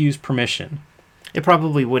or refused permission? It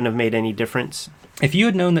probably wouldn't have made any difference. If you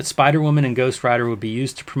had known that Spider-Woman and Ghost Rider would be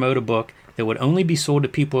used to promote a book that would only be sold to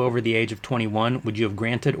people over the age of 21, would you have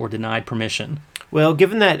granted or denied permission? Well,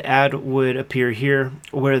 given that ad would appear here,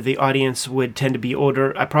 where the audience would tend to be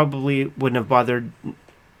older, I probably wouldn't have bothered.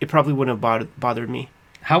 It probably wouldn't have bothered me.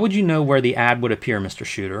 How would you know where the ad would appear, Mr.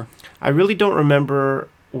 Shooter? I really don't remember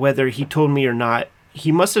whether he told me or not.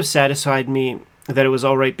 He must have satisfied me that it was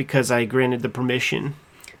all right because I granted the permission.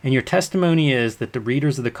 And your testimony is that the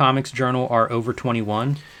readers of the Comics Journal are over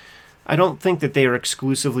 21? I don't think that they are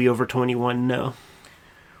exclusively over 21, no.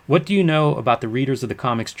 What do you know about the readers of the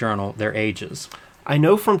Comics Journal, their ages? I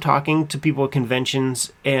know from talking to people at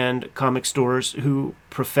conventions and comic stores who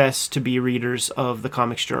profess to be readers of the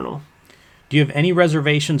Comics Journal. Do you have any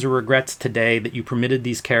reservations or regrets today that you permitted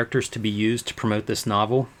these characters to be used to promote this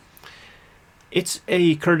novel? It's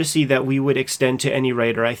a courtesy that we would extend to any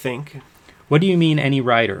writer, I think. What do you mean, any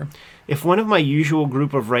writer? If one of my usual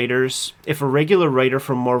group of writers, if a regular writer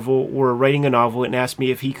from Marvel were writing a novel and asked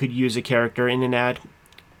me if he could use a character in an ad,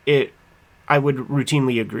 I would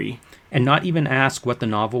routinely agree. And not even ask what the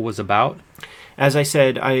novel was about? As I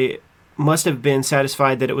said, I must have been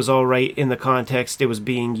satisfied that it was all right in the context it was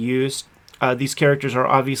being used. These characters are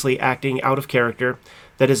obviously acting out of character.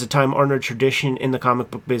 That is a time-honored tradition in the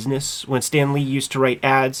comic book business. When Stan Lee used to write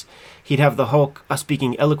ads, he'd have the Hulk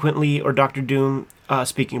speaking eloquently or Dr. Doom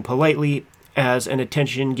speaking politely as an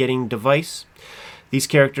attention-getting device. These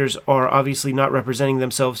characters are obviously not representing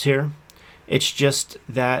themselves here. It's just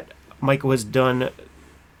that Michael has done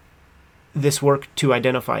this work to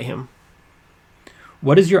identify him.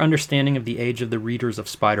 What is your understanding of the age of the readers of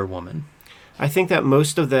Spider-Woman? I think that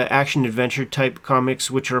most of the action-adventure type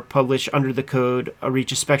comics which are published under the code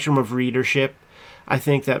reach a spectrum of readership. I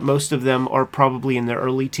think that most of them are probably in their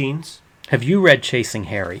early teens. Have you read Chasing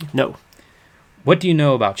Harry? No. What do you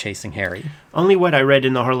know about Chasing Harry? Only what I read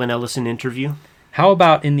in the Harlan Ellison interview. How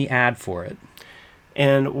about in the ad for it?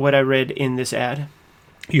 And what I read in this ad.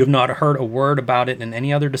 You have not heard a word about it in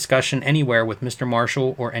any other discussion anywhere with Mr.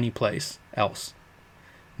 Marshall or any place else.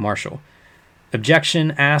 Marshall.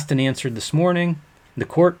 Objection asked and answered this morning. The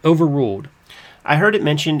court overruled. I heard it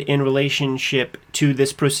mentioned in relationship to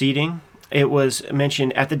this proceeding. It was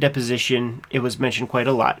mentioned at the deposition. It was mentioned quite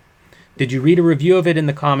a lot. Did you read a review of it in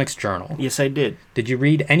the Comics Journal? Yes, I did. Did you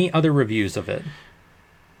read any other reviews of it?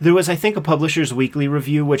 There was, I think, a Publisher's Weekly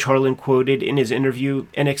review, which Harlan quoted in his interview,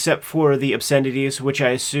 and except for the obscenities, which I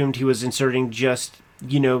assumed he was inserting just,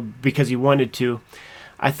 because he wanted to,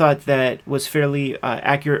 I thought that was fairly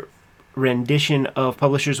accurate rendition of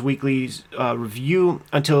Publisher's Weekly's review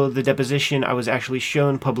until the deposition. I was actually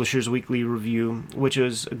shown Publisher's Weekly review, which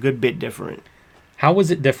was a good bit different. How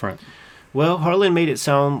was it different? Well, Harlan made it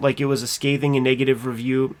sound like it was a scathing and negative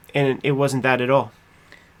review, and it wasn't that at all.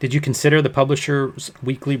 Did you consider the Publisher's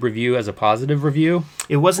Weekly review as a positive review?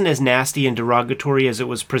 It wasn't as nasty and derogatory as it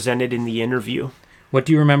was presented in the interview. What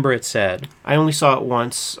do you remember it said? I only saw it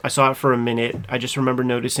once. I saw it for a minute. I just remember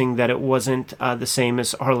noticing that it wasn't the same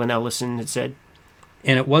as Harlan Ellison had said.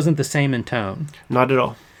 And it wasn't the same in tone? Not at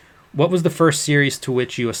all. What was the first series to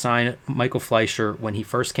which you assigned Michael Fleischer when he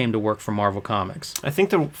first came to work for Marvel Comics? I think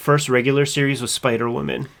the first regular series was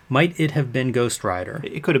Spider-Woman. Might it have been Ghost Rider?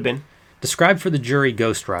 It could have been. Describe for the jury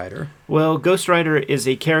Ghost Rider. Well, Ghost Rider is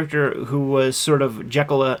a character who was sort of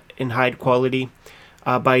Jekyll and Hyde quality.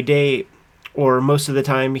 By day, or most of the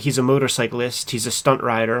time, he's a motorcyclist. He's a stunt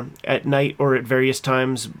rider. At night or at various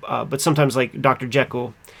times, but sometimes like Dr.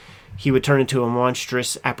 Jekyll, he would turn into a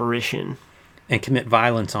monstrous apparition. And commit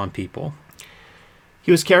violence on people.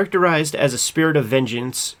 He was characterized as a spirit of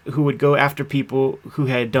vengeance who would go after people who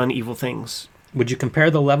had done evil things. Would you compare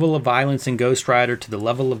the level of violence in Ghost Rider to the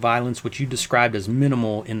level of violence which you described as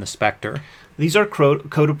minimal in The Spectre? These are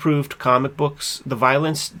code-approved comic books. The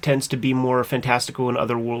violence tends to be more fantastical and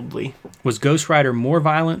otherworldly. Was Ghost Rider more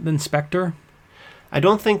violent than Spectre? I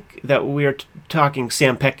don't think that we are talking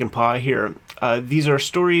Sam Peckinpah here. These are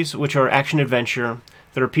stories which are action-adventure.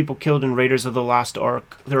 There are people killed in Raiders of the Lost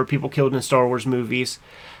Ark. There are people killed in Star Wars movies.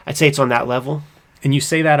 I'd say it's on that level. And you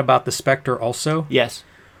say that about The Spectre also? Yes.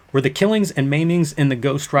 Were the killings and maimings in the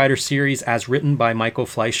Ghost Rider series as written by Michael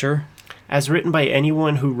Fleischer? As written by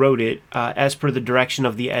anyone who wrote it, as per the direction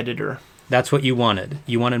of the editor. That's what you wanted.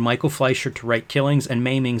 You wanted Michael Fleischer to write killings and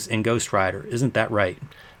maimings in Ghost Rider. Isn't that right?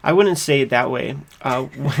 I wouldn't say it that way.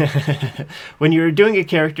 When you're doing a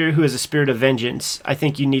character who has a spirit of vengeance, I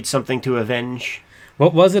think you need something to avenge.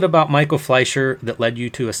 What was it about Michael Fleischer that led you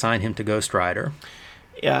to assign him to Ghost Rider?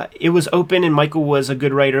 It was open and Michael was a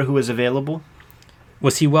good writer who was available.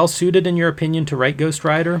 Was he well suited, in your opinion, to write Ghost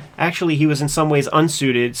Rider? Actually, he was in some ways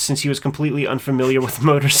unsuited since he was completely unfamiliar with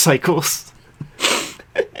motorcycles.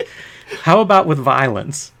 How about with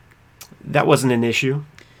violence? That wasn't an issue.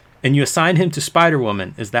 And you assigned him to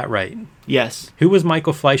Spider-Woman, is that right? Yes. Who was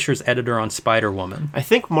Michael Fleischer's editor on Spider-Woman? I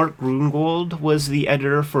think Mark Grunwald was the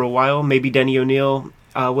editor for a while. Maybe Denny O'Neil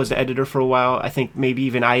was the editor for a while. I think maybe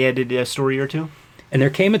even I edited a story or two. And there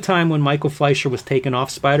came a time when Michael Fleischer was taken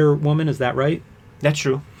off Spider-Woman, is that right? That's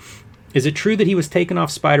true. Is it true that he was taken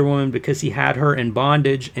off Spider-Woman because he had her in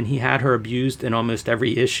bondage and he had her abused in almost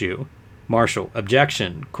every issue? Marshall,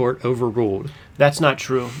 objection. Court overruled. That's not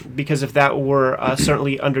true, because if that were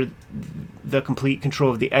certainly under the complete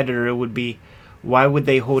control of the editor, it would be, why would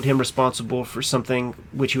they hold him responsible for something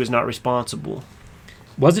which he was not responsible?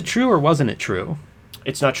 Was it true or wasn't it true?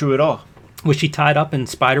 It's not true at all. Was she tied up in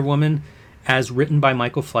Spider-Woman as written by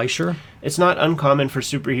Michael Fleischer? It's not uncommon for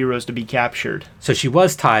superheroes to be captured. So she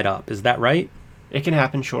was tied up, is that right? It can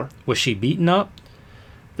happen, sure. Was she beaten up?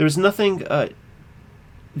 There's nothing...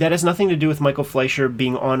 that has nothing to do with Michael Fleischer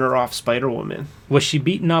being on or off Spider-Woman. Was she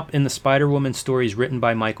beaten up in the Spider-Woman stories written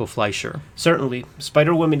by Michael Fleischer? Certainly.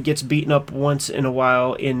 Spider-Woman gets beaten up once in a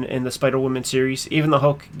while in the Spider-Woman series. Even the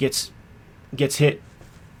Hulk gets hit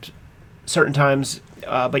certain times,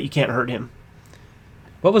 but you can't hurt him.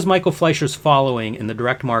 What was Michael Fleischer's following in the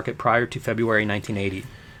direct market prior to February 1980?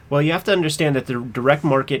 Well, you have to understand that the direct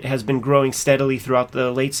market has been growing steadily throughout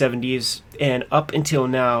the late 70s, and up until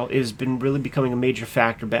now it has been really becoming a major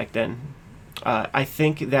factor back then. I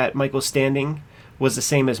think that Michael's standing was the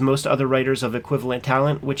same as most other writers of equivalent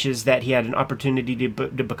talent, which is that he had an opportunity to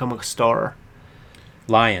become a star.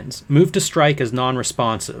 Lyons, moved to strike as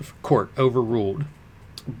non-responsive. Court overruled.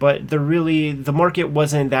 But the market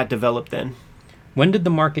wasn't that developed then. When did the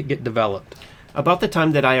market get developed? About the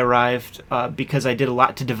time that I arrived, because I did a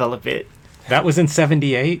lot to develop it. That was in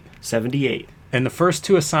 78? 78. And the first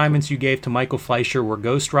two assignments you gave to Michael Fleischer were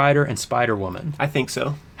Ghost Rider and Spider-Woman. I think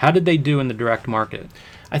so. How did they do in the direct market?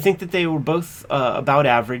 I think that they were both about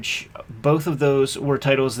average. Both of those were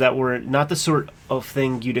titles that were not the sort of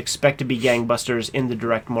thing you'd expect to be gangbusters in the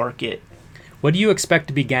direct market. What do you expect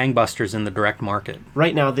to be gangbusters in the direct market?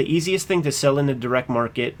 Right now, the easiest thing to sell in the direct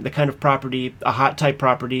market, the kind of property, a hot type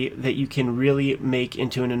property that you can really make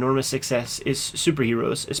into an enormous success, is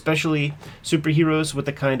superheroes, especially superheroes with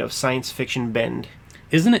a kind of science fiction bend.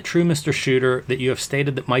 Isn't it true, Mr. Shooter, that you have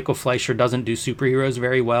stated that Michael Fleischer doesn't do superheroes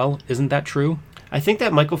very well? Isn't that true? I think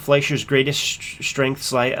that Michael Fleischer's greatest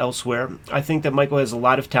strengths lie elsewhere. I think that Michael has a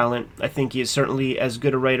lot of talent. I think he is certainly as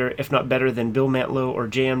good a writer, if not better, than Bill Mantlo or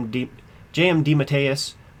J.M.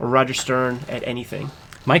 DeMatteis or Roger Stern at anything.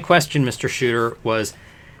 My question, Mr. Shooter, was,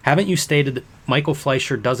 haven't you stated that Michael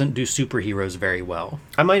Fleischer doesn't do superheroes very well?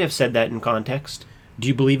 I might have said that in context. Do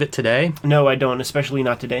you believe it today? No, I don't, especially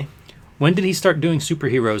not today. When did he start doing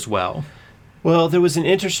superheroes well? Well, there was an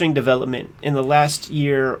interesting development. In the last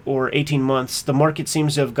year or 18 months, the market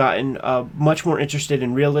seems to have gotten much more interested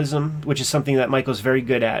in realism, which is something that Michael's very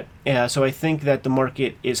good at. So I think that the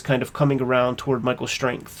market is kind of coming around toward Michael's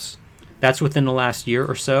strengths. That's within the last year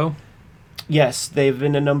or so? Yes, they've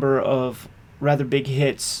been a number of rather big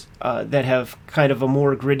hits that have kind of a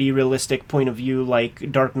more gritty, realistic point of view,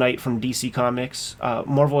 like Dark Knight from DC Comics.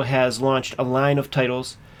 Marvel has launched a line of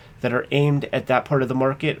titles that are aimed at that part of the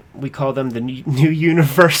market. We call them the New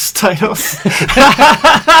Universe titles.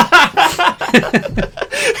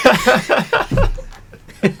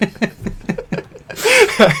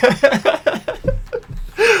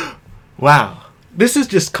 Wow. This is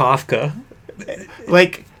just Kafka.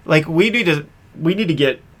 Like we need to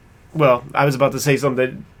get, well, I was about to say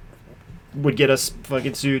something that would get us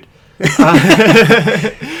fucking sued.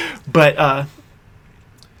 But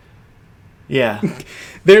yeah.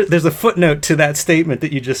 There's a footnote to that statement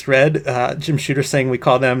that you just read. Jim Shooter saying we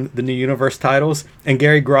call them the New Universe titles. And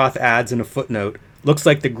Gary Groth adds in a footnote, looks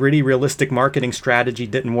like the gritty, realistic marketing strategy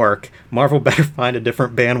didn't work. Marvel better find a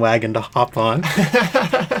different bandwagon to hop on.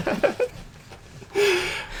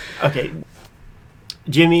 Okay.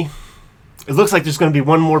 Jimmy, it looks like there's going to be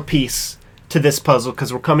one more piece to this puzzle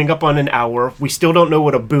because we're coming up on an hour. We still don't know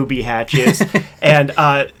what a booby hatch is. And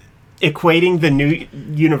equating the New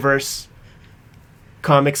Universe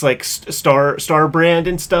comics like Star Brand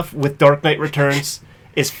and stuff with Dark Knight Returns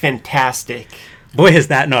is fantastic. Boy, has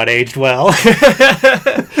that not aged well.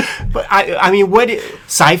 But I mean, what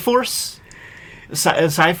Cyforce?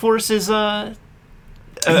 Cyforce is an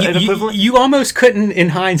equivalent. You almost couldn't, in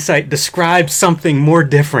hindsight, describe something more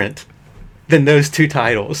different than those two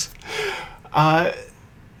titles.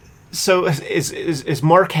 So is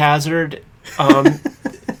Mark Hazard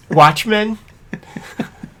Watchmen?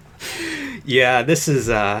 Yeah, this is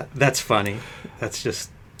that's funny. That's just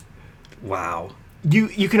wow.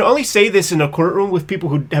 You can only say this in a courtroom with people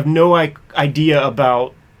who have no idea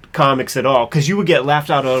about comics at all, because you would get laughed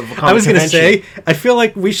out of a comic I was going to say, I feel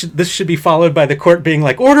like this should be followed by the court being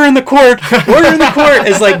like, order in the court, order in the court,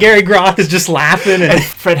 as like Gary Groth is just laughing and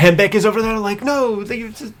Fred Hembeck is over there like, no,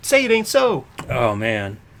 they say it ain't so. Oh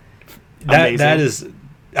man, that is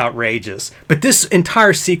outrageous. But this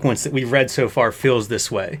entire sequence that we've read so far feels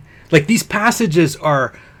this way. Like, these passages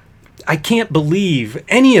are, I can't believe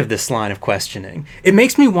any of this line of questioning. It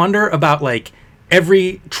makes me wonder about, like,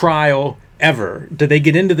 every trial ever. Do they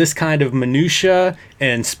get into this kind of minutia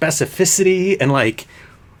and specificity and, like,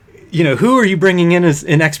 you know, who are you bringing in as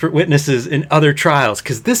in expert witnesses in other trials?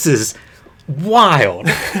 Because this is wild.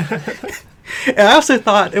 And I also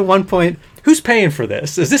thought at one point, who's paying for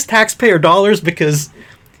this? Is this taxpayer dollars? Because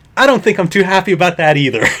I don't think I'm too happy about that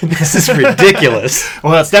either. This is ridiculous.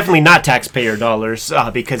 Well, it's definitely not taxpayer dollars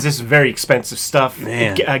because this is very expensive stuff.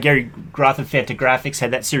 Man. Gary Groth of Fantagraphics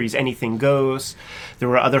had that series Anything Goes. There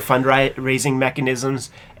were other fundraising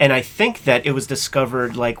mechanisms, and I think that it was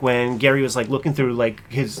discovered like when Gary was like looking through like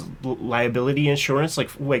his liability insurance,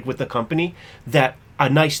 like with the company, that a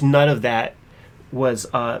nice nut of that was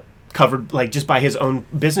covered like just by his own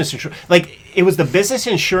business insurance. Like, it was the business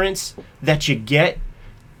insurance that you get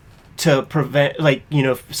to prevent, like, you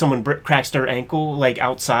know, if someone cracks their ankle like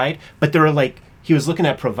outside, but there were like, he was looking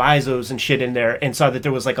at provisos and shit in there and saw that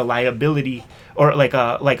there was like a liability or like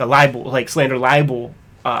a libel, like slander libel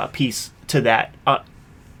piece to that,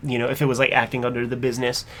 you know, if it was like acting under the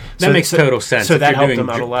business. That makes total sense. So if that you're helped doing him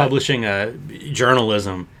out a lot. Publishing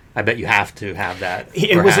journalism, I bet you have to have that.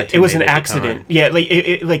 It was an accident. Yeah, like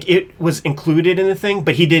it was included in the thing,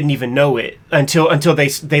 but he didn't even know it until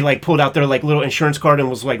they like pulled out their like little insurance card and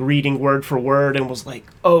was like reading word for word and was like,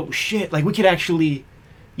 oh shit, like we could actually,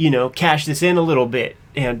 you know, cash this in a little bit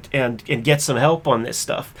and get some help on this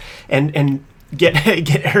stuff and get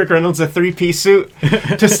Eric Reynolds a 3-piece suit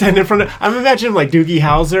to stand in front of. I'm imagining like Doogie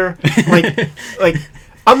Howser, like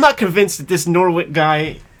I'm not convinced that this Norwich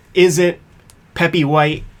guy isn't Peppy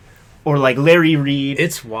White or like Larry Reed,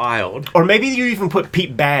 It's wild. or maybe you even put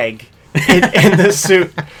Pete Bagg in the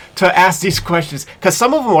suit to ask these questions, because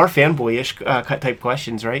some of them are fanboyish type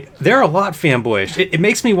questions, right? They're a lot fanboyish. It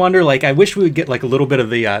makes me wonder. Like, I wish we would get like a little bit of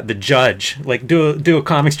the judge. Like, do a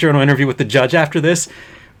Comics Journal interview with the judge after this.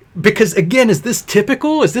 Because again, is this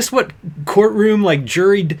typical? Is this what courtroom like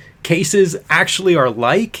juried cases actually are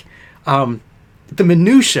like? The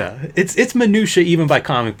minutia. It's minutia even by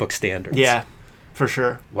comic book standards. Yeah, for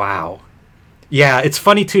sure. Wow. Yeah, it's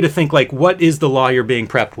funny too to think like, what is the lawyer being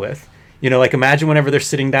prepped with? You know, like imagine whenever they're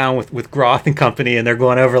sitting down with Groth and company and they're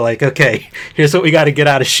going over like, okay, here's what we got to get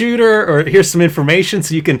out of Shooter, or here's some information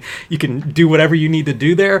so you can do whatever you need to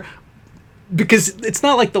do there. Because it's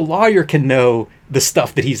not like the lawyer can know the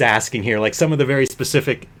stuff that he's asking here, like some of the very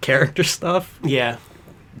specific character stuff. Yeah.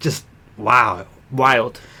 Just wow.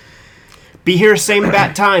 Wild. Be here same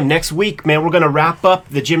bat time next week, man. We're going to wrap up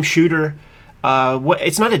the Jim Shooter.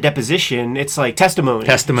 It's not a deposition. It's like testimony.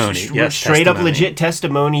 Testimony. Yes, straight up testimony. legit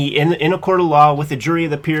testimony in a court of law with a jury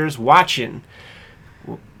of the peers watching.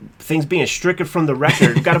 Things being stricken from the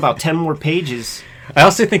record. We've got about 10 more pages. I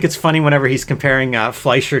also think it's funny whenever he's comparing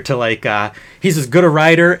Fleischer to like he's as good a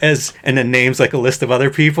writer as, and then names like a list of other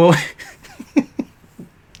people.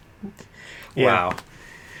 Yeah. Wow.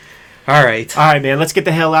 All right, man. Let's get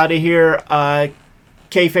the hell out of here.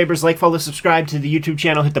 Kayfabers, like, follow, subscribe to the YouTube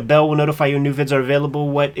channel. Hit the bell. We'll notify you when new vids are available.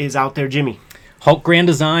 What is out there, Jimmy? Hulk Grand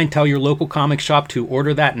Design. Tell your local comic shop to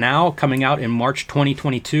order that now. Coming out in March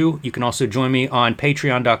 2022. You can also join me on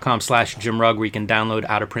patreon.com/JimRugg, where you can download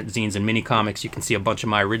out-of-print zines and mini comics. You can see a bunch of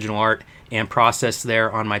my original art and process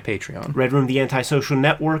there on my Patreon. Red Room, the Antisocial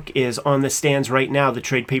Network, is on the stands right now. The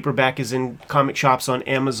trade paperback is in comic shops on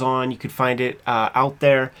Amazon. You could find it out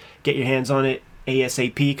there. Get your hands on it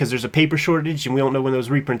ASAP, because there's a paper shortage and we don't know when those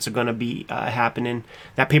reprints are going to be happening.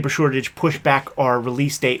 That paper shortage pushed back our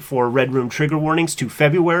release date for Red Room Trigger Warnings to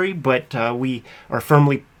February, but we are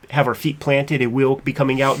firmly have our feet planted. It will be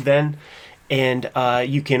coming out then. And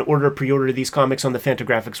you can pre-order these comics on the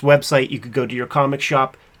Fantagraphics website. You could go to your comic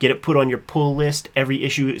shop, get it put on your pull list. Every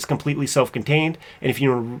issue is completely self-contained. And if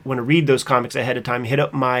you want to read those comics ahead of time, hit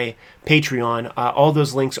up my Patreon. All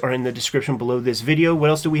those links are in the description below this video. What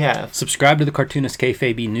else do we have? Subscribe to the Cartoonist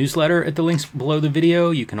Kayfabe newsletter at the links below the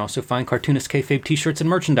video. You can also find Cartoonist Kayfabe t-shirts and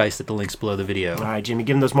merchandise at the links below the video. All right, Jimmy,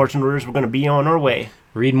 give them those marching orders. We're going to be on our way.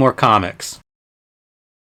 Read more comics.